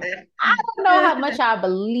 I don't know how much I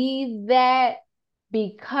believe that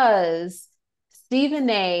because we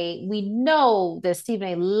know that Stephen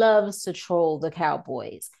A loves to troll the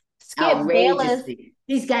Cowboys. Skip Bayless, Outrageously.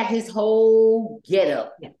 He's got his whole get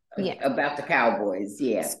up yeah, yeah. about the Cowboys.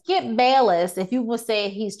 Yeah. Skip Bayless, if you will say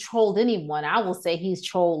he's trolled anyone, I will say he's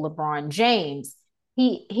trolled LeBron James.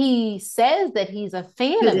 He says that he's a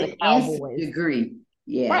fan To of the the nth Cowboys. degree.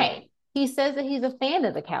 Yeah. Right. He says that he's a fan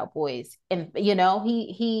of the Cowboys. And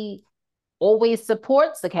he always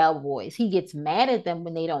supports the Cowboys. He gets mad at them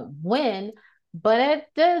when they don't win, but it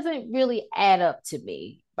doesn't really add up to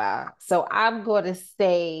me. So I'm going to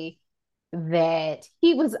say that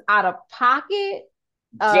he was out of pocket.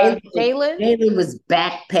 Jalen, Jalen was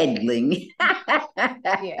backpedaling.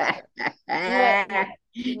 yeah, let,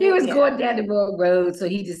 He was yeah, going down the wrong road, so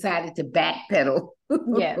he decided to backpedal.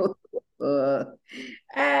 yeah.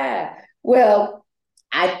 Uh, well,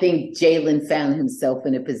 I think Jalen found himself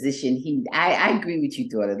in a position I agree with you,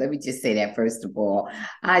 daughter. Let me just say that first of all.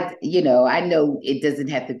 I know it doesn't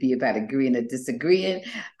have to be about agreeing or disagreeing.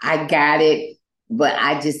 I got it. But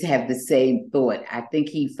I just have the same thought. I think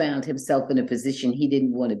he found himself in a position he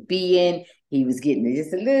didn't want to be in. He was getting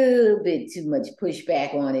just a little bit too much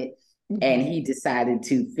pushback on it. And Mhm. he decided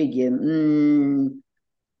to figure,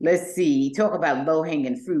 let's see, talk about low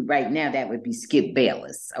hanging fruit right now. That would be Skip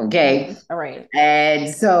Bayless. Okay. All right. And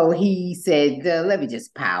so he said, let me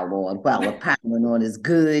just pile on while the piling on is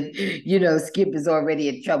good. Skip is already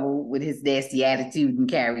in trouble with his nasty attitude and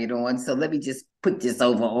carry it on. So let me just put this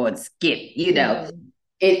over on Skip. Mhm.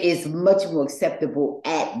 It is much more acceptable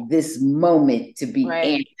at this moment to be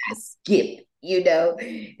Right. anti-Skip,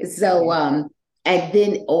 So, Yeah. and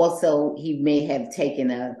then also he may have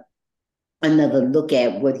taken another look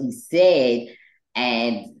at what he said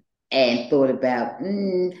and thought about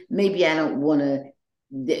maybe I don't want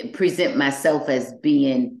to present myself as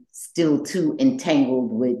being still too entangled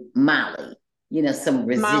with Molly, some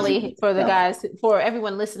residual Molly, for the stuff. guys, for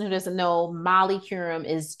everyone listening who doesn't know, Molly Curum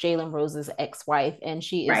is Jalen Rose's ex-wife, and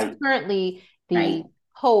she is Right, currently right. the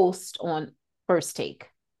host on First Take.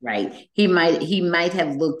 Right. He might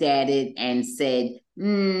have looked at it and said,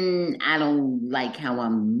 I don't like how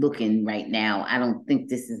I'm looking right now. I don't think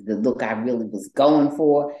this is the look I really was going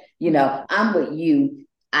for. Yeah. I'm with you.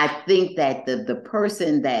 I think that the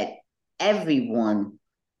person that everyone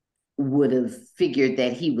would have figured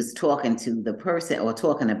that he was talking to, the person or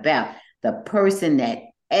talking about, the person that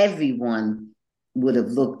everyone would have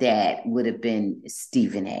looked at would have been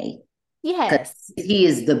Stephen A. Because Yes. he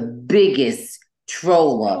is the biggest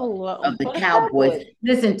troller of the For the Cowboys. Cowboys.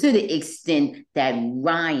 Listen, to the extent that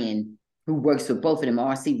Ryan, who works for both of them,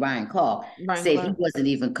 RC Ryan Clark, Brian said he Clark. wasn't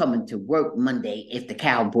even coming to work Monday if the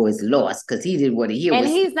Cowboys lost because he didn't want to hear And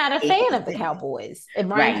what he's not a Stephen A fan had of the to say. Cowboys. And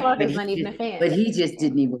Brian Right. Clark is not even a But fan. he just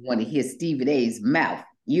didn't even want to hear Stephen A's mouth.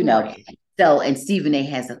 Right. So, and Stephen A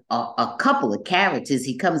has a couple of characters.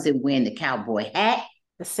 He comes in wearing the cowboy hat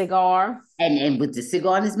The cigar. and with the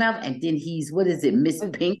cigar in his mouth, and then he's what is it, Miss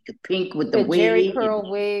Pink, Pink with the The Jerry wig, curl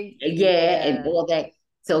wig. yeah, and Yeah. all that.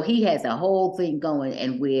 So he has a whole thing going,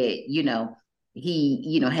 and where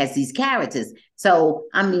he has these characters. So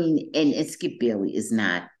I mean, and Skip Bailey is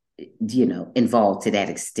not involved to that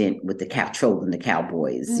extent with the trolling the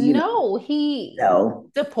Cowboys. No, he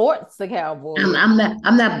So supports the I'm, Cowboys. I'm not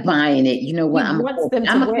I'm not buying it. You know He what? wants them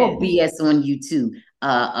I'm to gonna call win. BS on you too.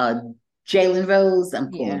 Jalen Rose,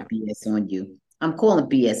 I'm calling Yeah. BS on you. I'm calling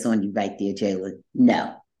BS on you right there, Jalen.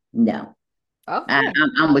 No, no. Okay.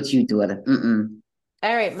 I'm with you, daughter.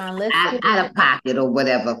 All right, man. Let's get Out of pocket or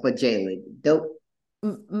whatever for Jalen. Nope.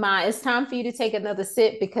 Ma, it's time for you to take another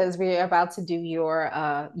sip because we're about to do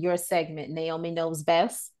your segment. Naomi knows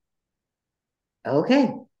best.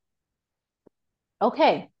 Okay.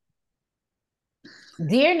 Okay.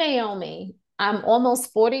 Dear Naomi, I'm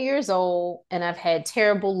almost 40 years old and I've had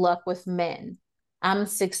terrible luck with men. I'm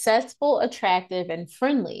successful, attractive, and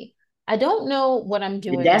friendly. I don't know what I'm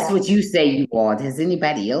doing That's what wrong. you say you are. Has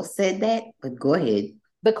anybody else said that? But go ahead.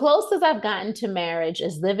 The closest I've gotten to marriage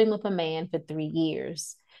is living with a man for 3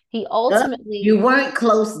 years. He You ultimately weren't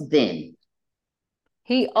close then.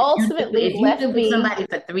 he ultimately If you left lived with me somebody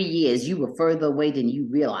for 3 years, you were further away than you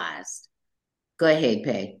realized. Go ahead,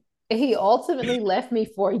 Pay. he ultimately left me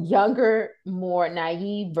for a younger, more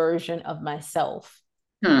naive version of myself.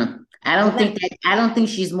 When I, I don't think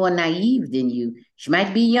she's more naive than you. She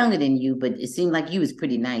might be younger than you, but it seemed like you was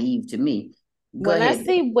pretty naive to me. Go when I ahead.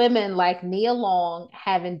 see women like Nia Long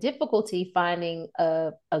having difficulty finding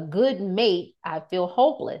a good mate, I feel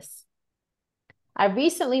hopeless. I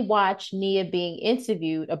recently watched Nia being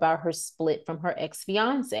interviewed about her split from her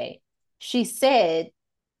ex-fiance. She said,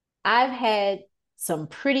 I've had some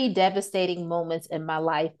pretty devastating moments in my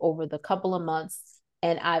life over the couple of months,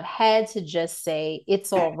 and I've had to just say,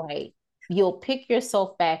 it's all right. You'll pick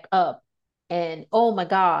yourself back up. And oh my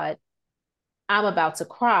God, I'm about to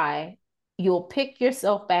cry. You'll pick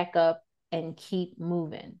yourself back up and keep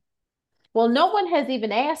moving. Well, no one has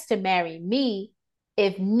even asked to marry me.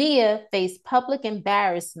 If Nia faced public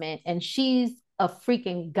embarrassment and she's a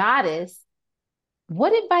freaking goddess,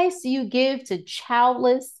 what advice do you give to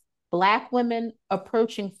childless Black women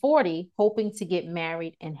approaching 40 hoping to get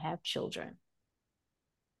married and have children?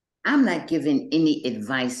 I'm not giving any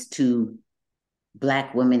advice to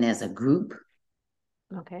Black women as a group.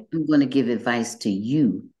 Okay. I'm going to give advice to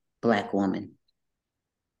you, Black woman.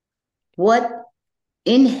 What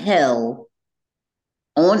in hell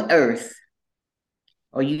on earth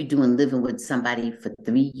are you doing living with somebody for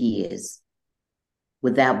 3 years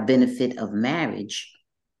without benefit of marriage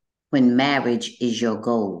when marriage is your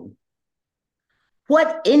goal?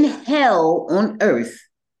 What in hell on earth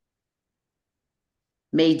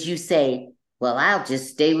made you say, well, I'll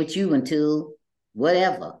just stay with you until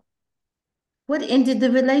whatever? What ended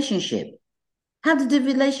the relationship? How did the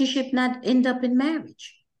relationship not end up in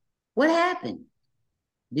marriage? What happened?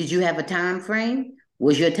 Did you have a time frame?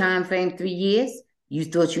 Was your time frame 3 years? You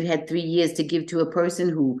thought you had 3 years to give to a person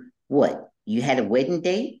who, what? You had a wedding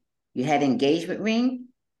date? You had an engagement ring?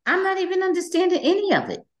 I'm not even understanding any of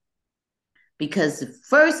it. Because the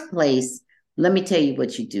first place, let me tell you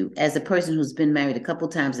what you do. As a person who's been married a couple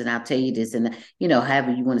times, and I'll tell you this, and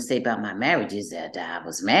however you want to say about my marriage is that I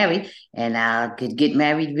was married, and I could get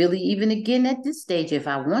married really even again at this stage if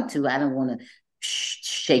I want to. I don't want to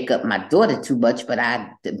shake up my daughter too much, but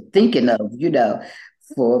I'm thinking of,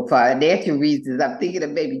 for financial reasons, I'm thinking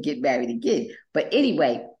of maybe get married again. But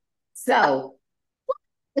anyway, so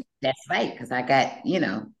that's right, because I got,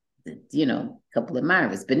 a couple of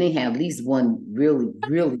admirers, but they have at least one really,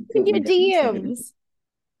 really good Your one that makes me really. DMs.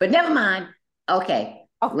 But never mind. Okay,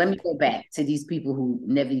 Oh, let me go back to these people who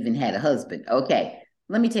never even had a husband. Okay,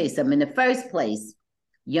 let me tell you something. In the first place,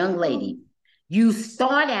 young lady, you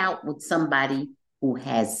start out with somebody who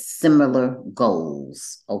has similar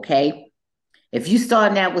goals. Okay, If you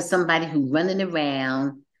starting out with somebody who running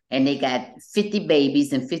around and they got 50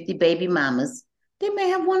 babies and 50 baby mamas, they may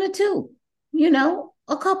have one or two,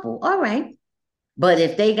 a couple. All right. But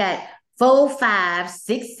if they got 4, 5,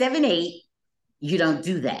 6, 7, 8, you don't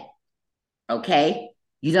do that. Okay?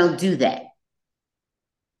 You don't do that.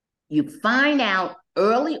 You find out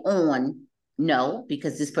early on, no,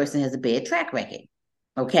 because this person has a bad track record.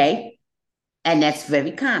 Okay? And that's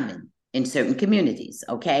very common in certain communities.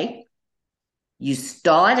 Okay? You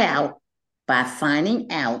start out by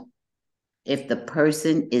finding out if the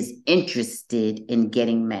person is interested in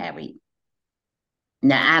getting married.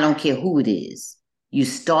 Now, I don't care who it is. You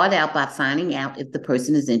start out by finding out if the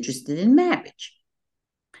person is interested in marriage.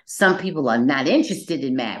 Some people are not interested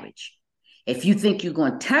in marriage. If you think you're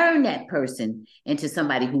going to turn that person into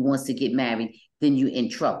somebody who wants to get married, then you're in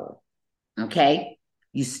trouble. Okay?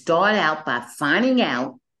 You start out by finding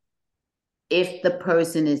out if the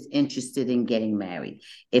person is interested in getting married.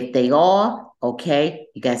 If they are, okay,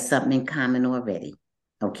 you got something in common already.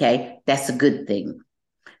 Okay? That's a good thing.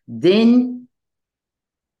 Then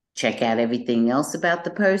check out everything else about the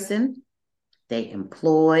person. They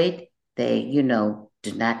employed, they,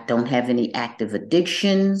 don't have any active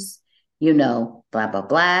addictions, blah, blah,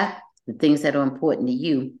 blah, the things that are important to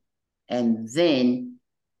you. And then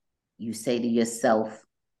you say to yourself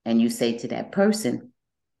and you say to that person,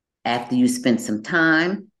 after you spend some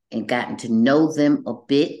time and gotten to know them a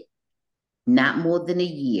bit, not more than a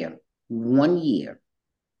year, 1 year.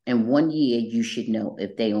 And 1 year, you should know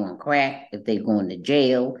if they on crack, if they going to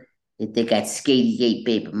jail, if they got 88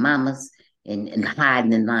 baby mamas, and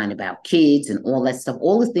hiding in line about kids and all that stuff,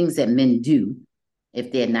 all the things that men do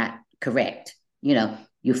if they're not correct.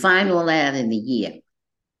 You find all that in a year.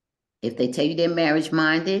 If they tell you they're marriage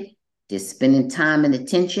minded, they're spending time and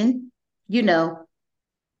attention,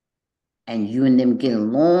 and you and them get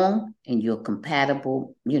along and you're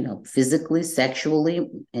compatible, physically, sexually,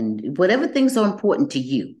 and whatever things are important to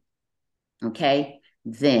you. Okay.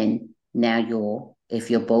 Then now if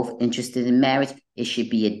you're both interested in marriage, it should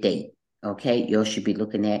be a date. Okay, you should be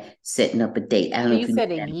looking at setting up a date. I don't So know you if you said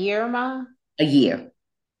know a that. year, Ma? A year.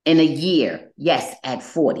 In a year, yes, at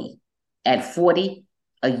 40. At 40,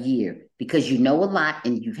 a year. Because you know a lot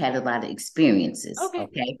and you've had a lot of experiences. Okay,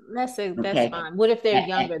 Okay. that's Okay. fine. What if they're At, at,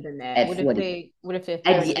 younger than that? at 40. What if they're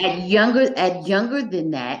At, 30? at younger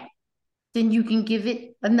than that, then you can give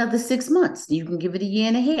it another 6 months. You can give it a year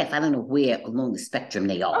and a half. I don't know where along the spectrum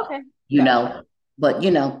they are, Okay, you got it. know, but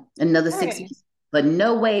another All six right. months. But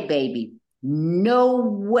no way, baby. No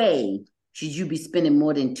way should you be spending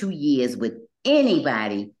more than 2 years with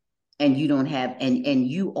anybody and you don't have and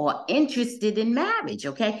you are interested in marriage.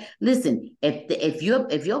 Okay. Listen, if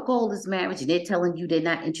your goal is marriage and they're telling you they're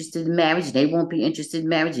not interested in marriage, they won't be interested in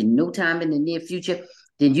marriage in no time in the near future,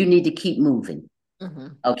 then you need to keep moving. Mm-hmm.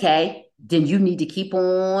 Okay, then you need to keep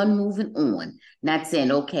on moving on. Not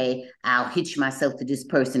saying, okay, I'll hitch myself to this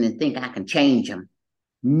person and think I can change them.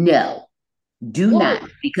 No, do not, Well,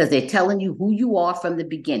 because they're telling you who you are from the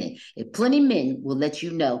beginning. If plenty men will let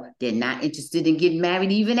you know they're not interested in getting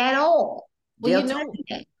married even at all, well, they'll tell you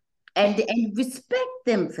that. And respect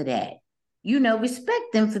them for that.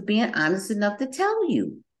 Respect them for being honest enough to tell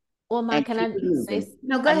you well, Ma, and can keep I it say? moving.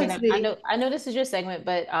 No, go I ahead, mean, sweetie. I know this is your segment,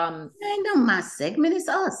 but It ain't no my segment, it's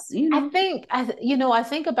us. I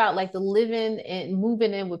think about like the living and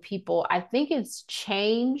moving in with people. I think it's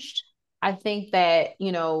changed. I think that,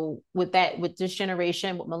 with this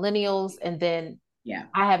generation, with millennials, and then Yeah.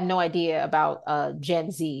 I have no idea about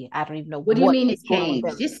Gen Z. I don't even know What do you what mean is it going on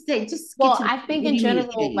with changed? them. Just get Well, to the I point. think What do in you mean it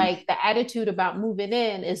general, changed? like the attitude about moving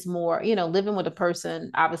in is more, living with a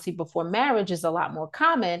person, obviously before marriage is a lot more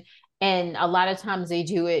common. And a lot of times they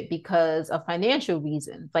do it because of financial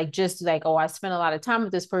reasons, like just like, oh, I spent a lot of time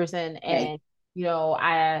with this person Okay. and,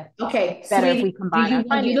 I Okay, better if we sweetie, do combine you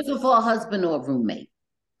our are you looking finances. for a husband or a roommate?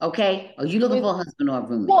 Okay? Are you looking With, for a husband or a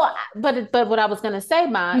roommate? well, but what I was gonna say,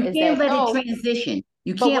 Ma, You is can't that let it no, transition.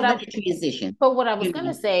 You but what can't I let it transition. But what I was You going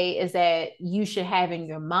to know, say is that you should have in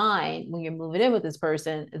your mind when you're moving in with this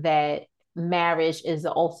person that marriage is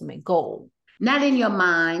the ultimate goal. not in your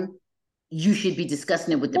mind. You should be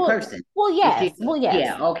discussing it with the Well, person. well, It should, yes. Well, yes.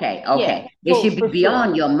 yeah, okay, Yeah. okay. It Well, should be for sure.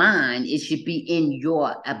 beyond your mind. It should be in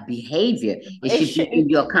your behavior. It It should be in shouldn't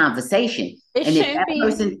your conversation. it And if shouldn't that be.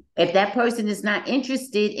 person, if that person is not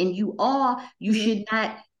interested and you are, you Mhm. should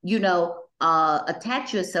not,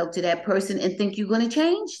 attach yourself to that person and think you're going to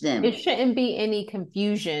change It them. shouldn't be any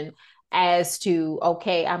confusion. as to,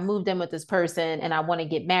 okay, I moved in with this person and I want to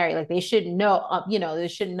get married. Like they should know, they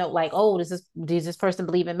shouldn't know like, oh, does this person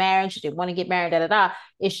believe in marriage? They want to get married, da da da.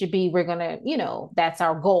 It should be, we're gonna, that's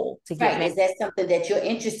our goal to get Right. married. Is that something that you're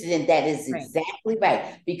interested in? That is Right. exactly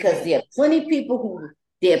right. Because Right. there are plenty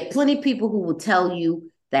of people who will tell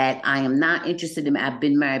you that I am not interested in, I've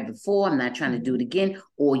been married before, I'm not trying to do Mhm. it again.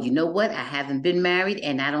 Or you know what? I haven't been married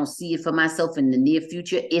and I don't see it for myself in the near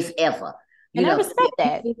future, if ever. You And I know, respect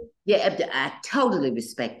that. yeah, I totally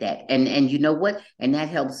respect that. And you know what? And that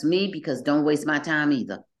helps me because don't waste my time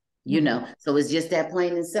either. Mhm. So it's just that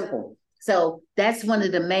plain and simple. So that's one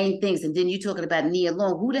of the main things. And then you're talking about Nia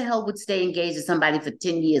Long. Who the hell would stay engaged to somebody for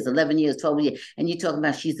 10 years, 11 years, 12 years? And you're talking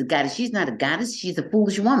about she's a goddess. She's not a goddess. She's a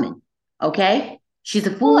foolish woman. Okay? She's a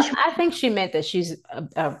Well, foolish. I think she meant that she's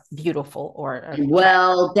a beautiful or attractive.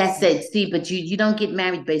 Well, that's it. See, but you don't get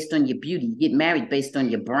married based on your beauty. You get married based on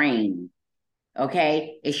your brain.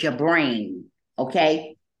 Okay? It's your brain.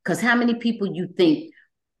 Okay? Because how many people you think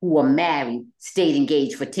who are married stayed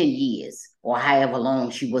engaged for 10 years or however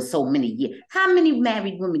long she was, so many years? How many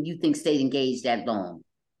married women you think stayed engaged that long?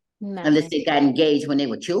 Not Unless many. they got engaged when they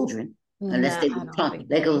were children, unless No, they I were don't Tom, think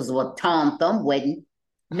like it many. was a Tom Thumb wedding.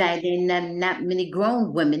 Not many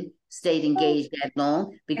grown women stayed Oh, engaged that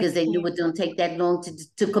long I because they knew can't. it don't take that long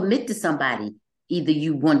to commit to somebody. Either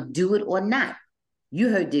you want to do it or not. You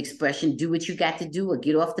heard the expression, do what you got to do or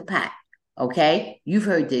get off the pot. Okay? You've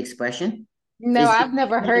heard the expression. No, It's just I've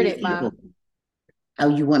never plain heard and it, Ma. simple. Oh,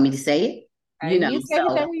 you want me to say it? You said So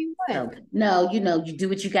whatever you want. no, you do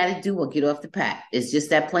what you got to do or get off the pot. It's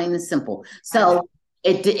just that plain and simple. All right. So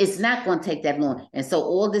it's not going to take that long. And so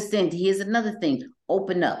all this thing, here's another thing: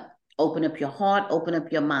 open up your heart, open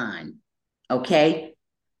up your mind. Okay,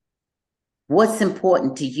 what's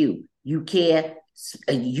important to you? You care.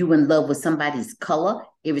 You in love with somebody's color,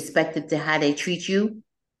 irrespective to how they treat you,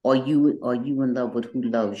 or you in love with who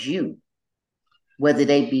loves you, whether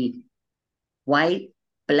they be white,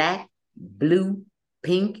 black, blue,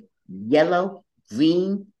 pink, yellow,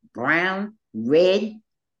 green, brown, red,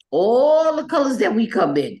 all the colors that we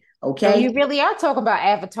come in, So okay? you really are talking about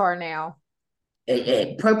Avatar now.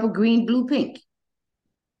 Purple, green, blue, pink,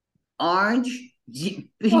 orange,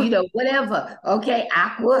 whatever, okay?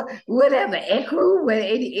 Aqua, whatever, ecru,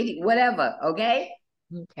 whatever, okay?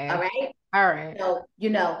 All Okay. right? All right. So,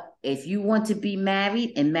 if you want to be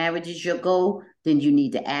married and marriage is your goal, then you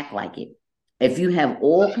need to act like it. If you have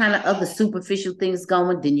all kind of other superficial things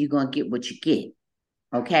going, then you're going to get what you get.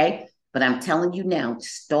 Okay? But I'm telling you now,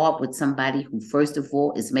 start with somebody who, first of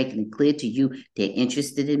all, is making it clear to you they're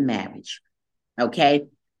interested in marriage. Okay?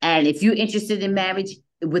 And if you're interested in marriage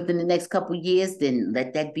within the next couple of years, then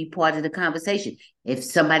let that be part of the conversation. If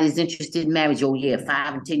somebody's interested in marriage, oh yeah,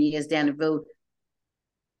 5 and 10 years down the road,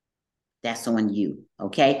 that's on you.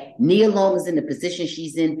 Okay. Nia Long is in the position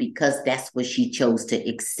she's in because that's what she chose to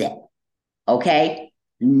accept. Okay.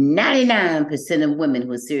 99% of women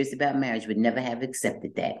who are serious about marriage would never have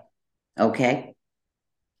accepted that. Okay.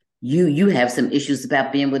 You have some issues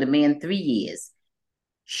about being with a man 3 years.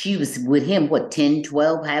 She was with him, what, 10,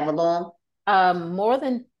 12, however long? More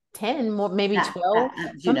than 10, more maybe I, 12,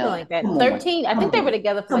 something like that. come on, 13. I come think they were on,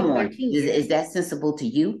 together for come like on. 13 Is years. that sensible to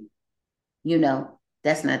you?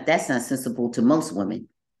 That's not sensible to most women.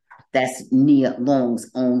 That's Nia Long's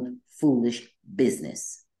own foolish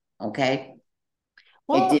business. Okay. It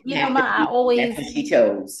Well, didn't have Ma, to I be. That's always what she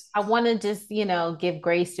chose. I want to just, give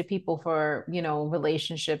grace to people for,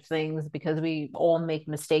 relationship things because we all make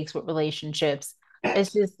mistakes with relationships.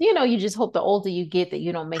 It's just, you just hope the older you get that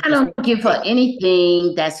you don't make I the don't same give her mistake.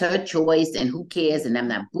 anything. That's her choice, and who cares? And I'm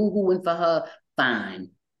not boo-hooing for her. Fine.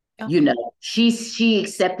 Okay. She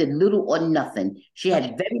accepted little or nothing. She had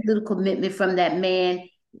Okay. very little commitment from that man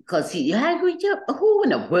because I agree. Who in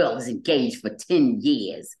the world is engaged for 10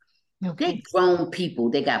 years? They're Okay. grown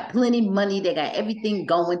people. They got plenty of money. They got everything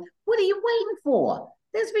going. What are you waiting for?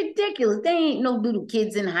 That's ridiculous. They ain't no little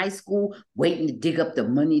kids in high school waiting to dig up the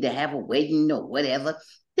money to have a wedding or whatever.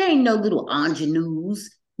 They ain't no little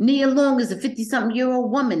ingenues. Nia Long is a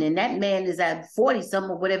 50-something-year-old woman, and that man is at 40-something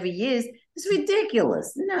or whatever he is. It's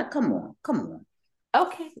ridiculous. No, come on. Come on.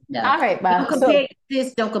 Okay. No. All right, Don't bye. So compare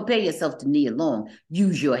don't compare yourself to Nia Long.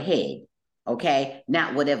 Use your head. Okay?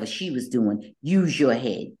 Not whatever she was doing. Use your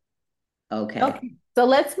head. Okay. okay. So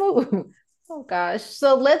let's move. Oh gosh.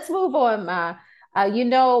 So let's move on, Ma.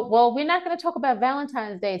 Well, we're not going to talk about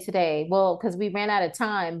Valentine's Day today. Well, because we ran out of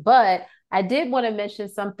time, but I did want to mention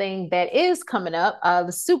something that is coming up,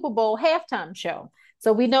 the Super Bowl halftime show.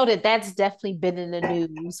 So we know that that's definitely been in the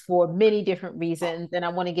news for many different reasons, and I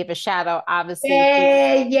want to give a shout out, obviously,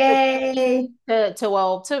 Yay, to yay,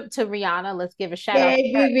 to Rihanna. Let's give a shout out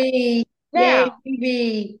yay, to her. BB, yay, Now,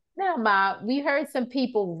 BB. Ma, we heard some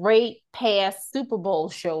people rate past Super Bowl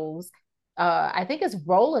shows. I think it's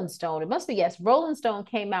Rolling Stone. It must be, yes. Rolling Stone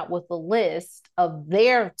came out with a list of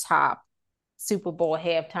their top Super Bowl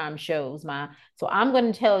halftime shows, Ma. So I'm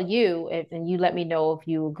going to tell you, and you let me know if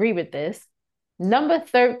you agree with this. Number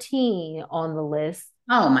 13 on the list.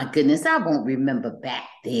 Oh my goodness, I won't remember back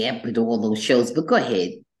there with all those shows, but go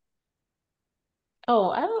ahead. Oh,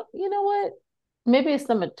 I don't, you know what? Maybe it's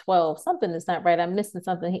number 12. Something is not right. I'm missing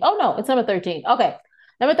something. Oh, no, it's number 13. Okay.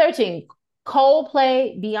 Number 13,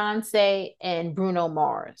 Coldplay, Beyonce, and Bruno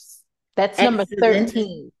Mars. That's number Excellent.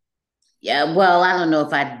 13. Yeah, well, I don't know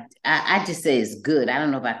if I just say it's good. I don't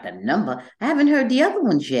know about the number. I haven't heard the other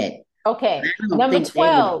ones yet. Okay. I don't Number think they would.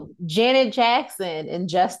 12, Janet Jackson and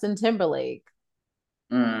Justin Timberlake.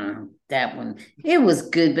 That one. It was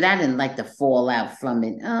good, but I didn't like the fallout from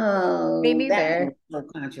it. Me Oh, that one neither. was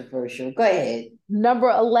so controversial. Go ahead. Number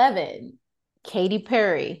 11, Katy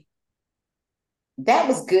Perry. That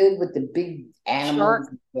was good with the big animals,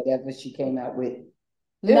 Shark. whatever she came out with. It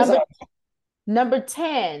was Number all, number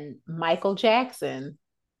 10, Michael Jackson.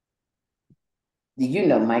 you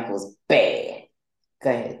know, Michael's bad. Go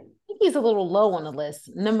ahead. I think he's a little low on the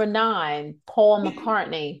list. Number 9, Paul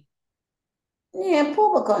McCartney. Yeah,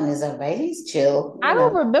 Paul McCartney's all right. He's chill, I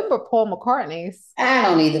don't remember Paul McCartney's. I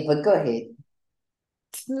don't either, but go ahead.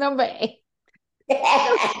 Number 8.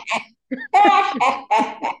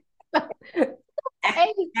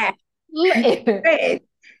 Eight.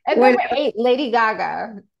 At When, number 8, Lady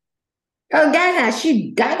Gaga. oh,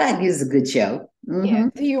 Gaga gives a good show. Yeah. Mm-hmm.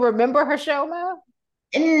 Do you remember her show, Mel?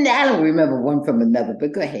 And I don't remember one from another,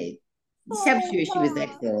 but go ahead. I'm Oh, sure she was wow.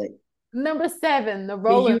 excellent. Number 7, the Do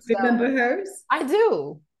Rolling you Stones. remember hers? I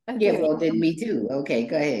do. I Yeah, do. well, then me too. Okay,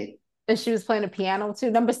 go ahead. And she was playing the piano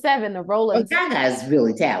too. Number 7, the Well, Rolling Stones. Gaga is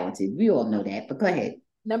really talented. We all know that, but go ahead.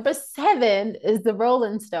 Number 7 is the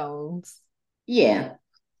Rolling Stones. Yeah.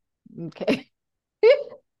 Okay.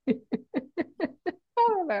 I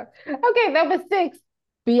don't know. Okay, number 6,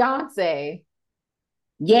 Beyonce.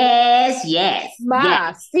 Yes, yes, yes.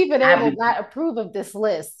 Ma, Stephen A I will re- not approve of this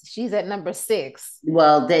list. She's at number 6.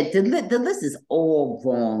 well, the list is all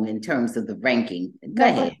wrong in terms of the ranking. Go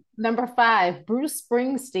Number ahead. number 5, Bruce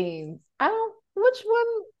Springsteen. I don't which one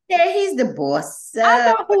Yeah, he's the boss. I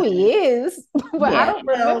know who he is, but I Yeah, don't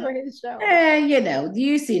well, remember his show. you know,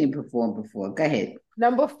 you've seen him perform before. Go ahead.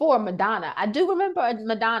 Number 4, Madonna. I do remember I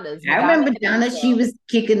Madonna remember Energy Donna, she show. was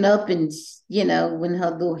kicking up and, you know, when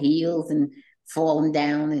her little heels and falling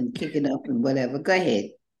down and kicking up and whatever. Go ahead.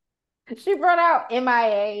 She brought out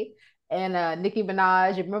MIA and Nicki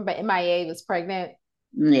Minaj. You remember MIA was pregnant? I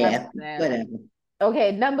remember Yeah, that one. whatever.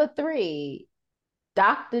 Okay, number 3,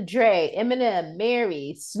 Dr. Dre, Eminem,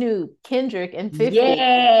 Mary, Snoop, Kendrick, and 50.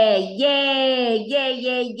 Yeah, yeah, yeah,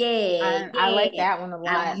 yeah, yeah, I like yeah. that one a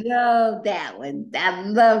I lot. love that one. I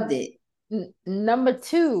loved it. Number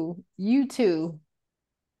 2, U2.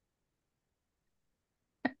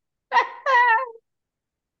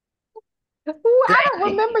 Ooh, Go I don't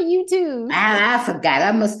ahead. remember U2. I forgot.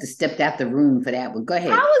 I must have stepped out the room for that one. Go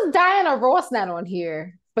ahead. How is Diana Ross not on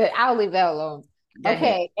here? But I'll leave that alone. Go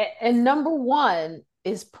ahead. Okay, and number 1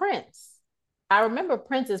 is Prince. I remember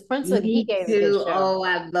Prince. He Me gave a good too. show. Oh,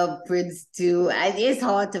 I love Prince too. It's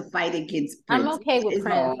hard to fight against I'm Prince. okay with It's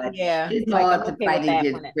Prince. hard. Yeah, It's like I'm hard to okay fight with that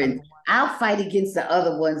against one at Prince. number 1. I'll fight against the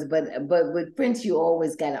other ones, but with Prince, you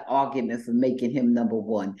always got an argument for making him number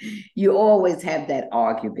one. You always have that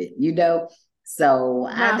argument, you know. So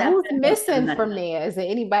Now, who's missing from there? Is there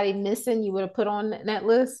anybody missing you would have put on that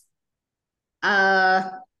list?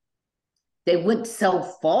 uh they went so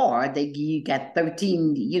far. You got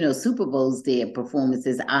 13, you know, Super Bowls there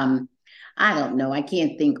performances. I don't know. I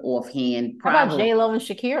can't think offhand. How about Probably J-Lo and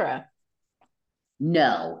Shakira?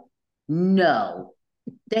 no, no.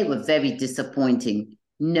 They were very disappointing.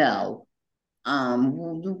 No. Go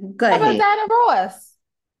How about ahead. Diana Ross?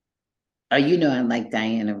 Oh, you know I like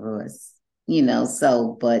Diana Ross. You know,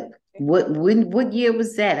 so but what year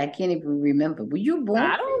was that? I can't even remember. Were you born?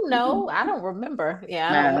 I don't know. I don't remember. Yeah,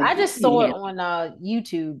 I don't. I just saw it Yeah. on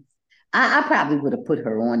YouTube. I probably would have put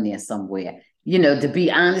her on there somewhere. You know, to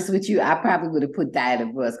be honest with you, I probably would have put Diana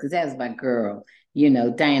Ross because that was my girl. You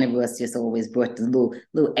know, Diana Ross just always brought the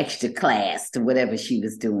little extra class to whatever she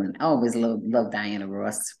was doing. I always loved Diana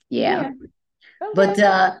Ross. Yeah. Yeah. Okay.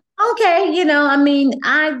 But okay, you know, I mean,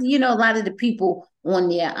 you know, a lot of the people on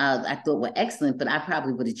there I thought were excellent, but I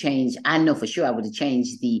probably would have changed. I know for sure I would have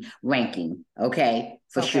changed the ranking. Okay,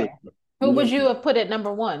 for sure. Okay. Who would you have put at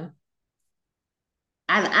number one?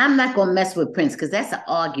 I'm not gonna mess with Prince because that's an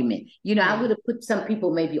argument. I would Hmm. have put some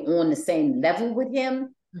people maybe on the same level with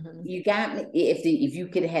him. Hmm. You got me. If you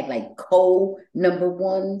could have had like co number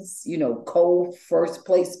ones, co first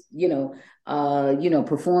place,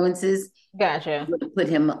 performances. I Gotcha. would have put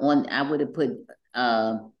him on. I would have put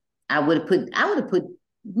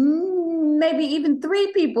maybe even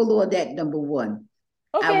three people on that number one.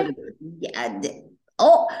 I would Okay. have, yeah.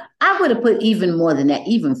 Oh, I would have put even more than that.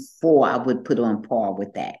 Even four, I would put on par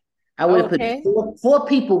with that. I would have put Okay. four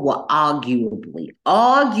people were arguably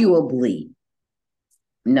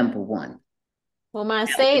number one. Well, mind,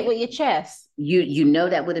 say it with your chest. You know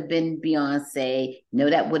that would have been Beyonce.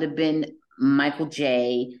 That would have been Michael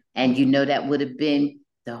J. And Mhm. that would have been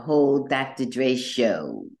the whole Dr. Dre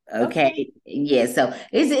show. Okay. Okay, yeah. So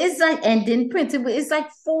it's like, and then Prince. It's like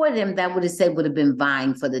four of them that would have said would have been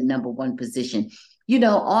vying for the number one position.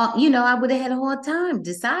 I would have had a hard time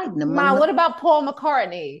deciding among Ma, them. what about Paul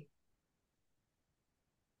McCartney?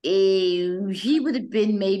 He would have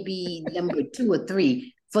been maybe number two or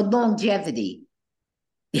three for longevity.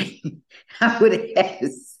 I would have had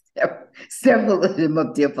several of them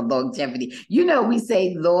up there for longevity. We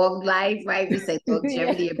say long life, right? We say Yeah.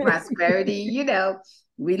 longevity and prosperity.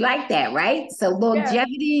 We like that, right? So Yeah.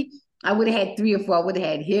 longevity, I would have had three or four. I would have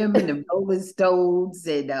had him and the Rolling Stones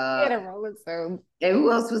Yeah, the Rolling Stones. and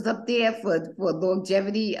who else was up there for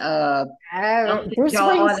longevity? I don't, Elton Bruce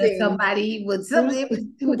John or Springsteen. somebody with something. Bruce, It was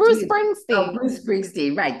two or Bruce three. Oh, Springsteen. Bruce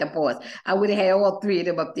Springsteen, right? The boss. I would have had all three of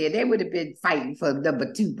them up there. They would have been fighting for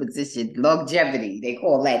number two position, longevity. They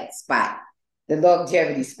call that spot, the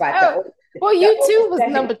longevity spot. Oh, well, The you too oldest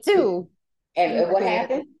was number two. and what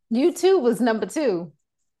happened? You too was number two.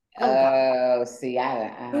 Oh God. Oh, see,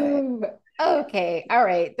 I Okay. All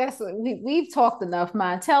right. We've talked enough,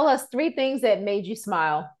 Ma. Tell us three things that made you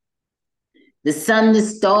smile. the sun, the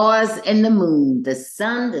stars, and the moon. The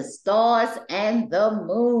sun, the stars, and the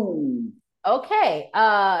moon. Okay.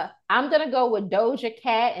 I'm gonna go with Doja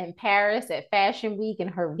Cat in Paris at Fashion Week in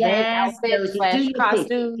her red Yes, outfit Doja, do slash your thing.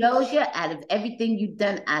 costume. Doja, out of everything you've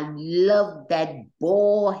done, I love that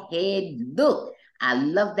bald head look. I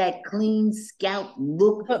love that clean scalp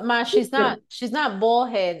look. But Ma, With the she's not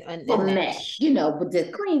bald head in that. mesh, but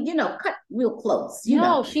the clean, cut real close.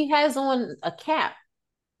 No, she has on a cap.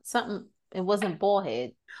 Something. It wasn't bald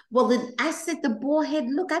head. Well, I said the bald head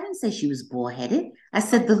look. I didn't say she was bald headed. I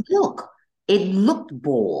said Okay. the look. It looked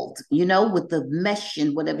bald, with the mesh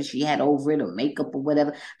and whatever she had over it or makeup or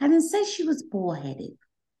whatever. I didn't say she was bald headed.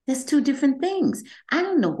 There's two different things. I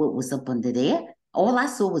don't know what was up under there. All I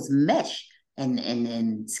saw was mesh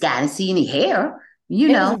and Sky. I didn't see any hair. It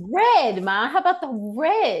was red, Ma. How about the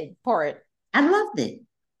red part? I loved it.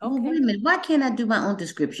 Well, Okay. wait a minute. Why can't I do my own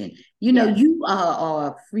description? Yes. You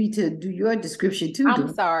are free to do your description too, I'm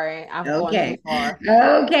do sorry. I've gone too Okay. far.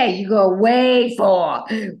 Okay, you go way far.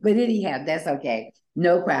 But anyhow, that's okay.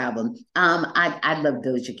 No problem. I love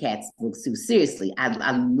Doja Cat's looks too. Seriously,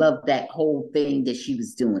 I love that whole thing that she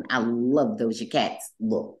was doing. I love Doja Cat's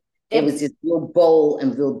look. It was It, just real bold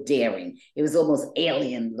and real daring. It was almost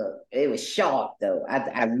alien look. It was sharp though.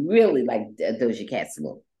 I really like Doja Cat's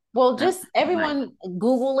look. well, I, just I like everyone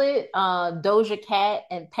Google it, Doja Cat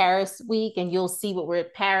and Paris Week, and you'll see what we're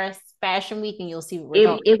Paris Fashion Week, and you'll see what we're it.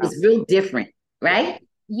 talking It about. was real different, Yeah. right?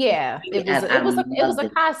 Yeah. I It was loved a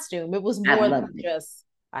it. costume. It was I more than loved it. just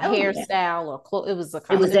a Oh yeah. hairstyle or clothes. It was a It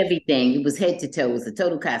was costume. everything. It was head to toe. It was a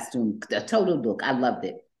total costume, a total look. I loved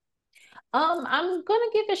it. I'm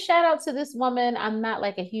gonna give a shout out to this woman. I'm not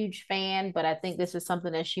like a huge fan, but I think this is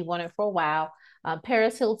something that she wanted for a while.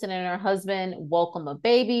 Paris Hilton and her husband welcome a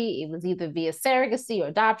baby. It was either via surrogacy or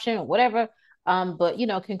adoption or whatever. But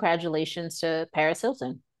congratulations to Paris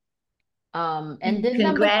Hilton. And then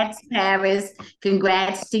Congrats, Paris.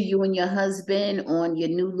 Congrats to you and your husband on your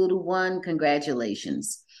new little one.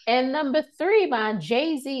 Congratulations. number three, my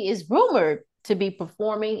Jay-Z is rumored to be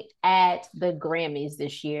performing at the Grammys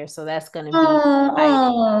this year. So that's gonna be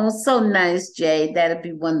exciting. So nice, Jay. That'd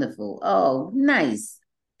be wonderful. Oh, nice.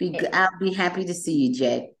 I'll be happy to see you,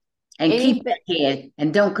 Jay. And keep Anything that hair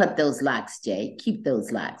and don't cut those locks, Jay. Keep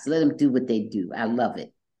those locks. Let them do what they do. I love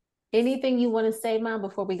it. anything you want to say, Mom,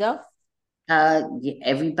 before we go?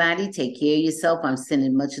 Everybody, take care of yourself. I'm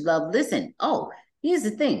sending much love. Listen, here's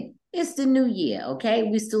the thing. It's the new year, okay?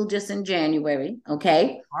 We're still just in January,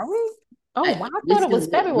 okay? Are we? Oh, wow. I We're thought it still was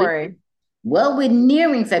February. well, we're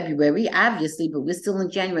nearing February, obviously, but we're still in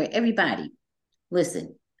January. Everybody,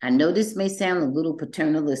 listen, I know this may sound a little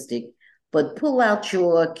paternalistic, but pull out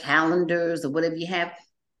your calendars or whatever you have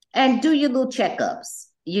and do your little checkups.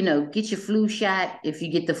 Get your flu shot if you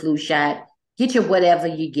get the flu shot, get your whatever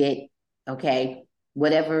you get. Okay.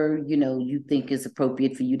 Whatever, you think is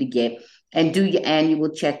appropriate for you to get, and do your annual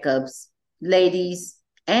checkups, ladies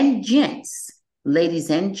and gents. Ladies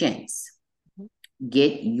and gents,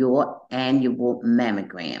 get your annual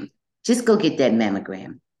mammogram. Just go get that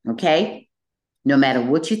mammogram. Okay. No matter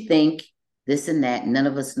what you think, this and that, none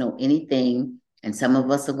of us know anything. And some of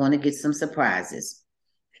us are going to get some surprises.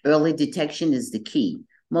 Early detection is the key.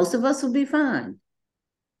 Most of us will be fine,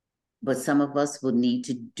 but some of us will need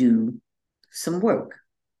to do some work.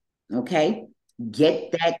 Okay.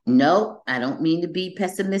 Get that. No, I don't mean to be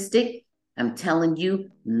pessimistic. I'm telling you,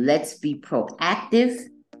 let's be proactive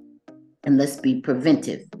and let's be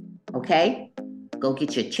preventive. Okay. Go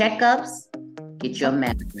get your checkups, get your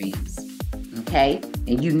mammograms. Okay.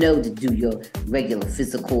 And to do your regular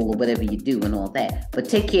physical or whatever you do and all that. But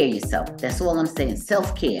take care of yourself. That's all I'm saying.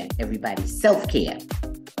 Self-care, everybody. Self-care.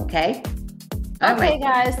 Okay. All Okay, right.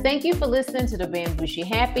 guys, thank you for listening to the Bambushi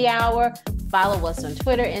Happy Hour. Follow us on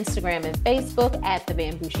Twitter, Instagram, and Facebook at the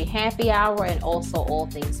Bambushi Happy Hour, and also All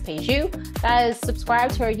Things Pays You. Guys,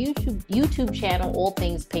 subscribe to our YouTube channel, All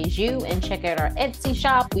Things Pays You, and check out our Etsy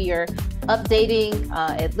shop. We are updating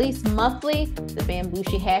at least monthly the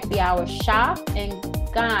Bambushi Happy Hour shop. And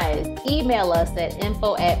guys, email us at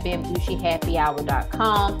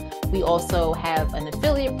info@bambushihappyhour.com. We also have an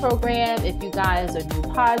affiliate program. If you guys are new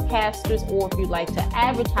podcasters, or if you'd like to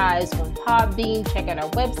advertise on Podbean, check out our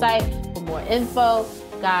website for more info.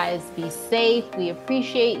 Guys, be safe. We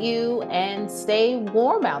appreciate you, and stay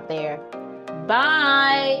warm out there.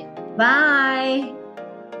 Bye. Bye.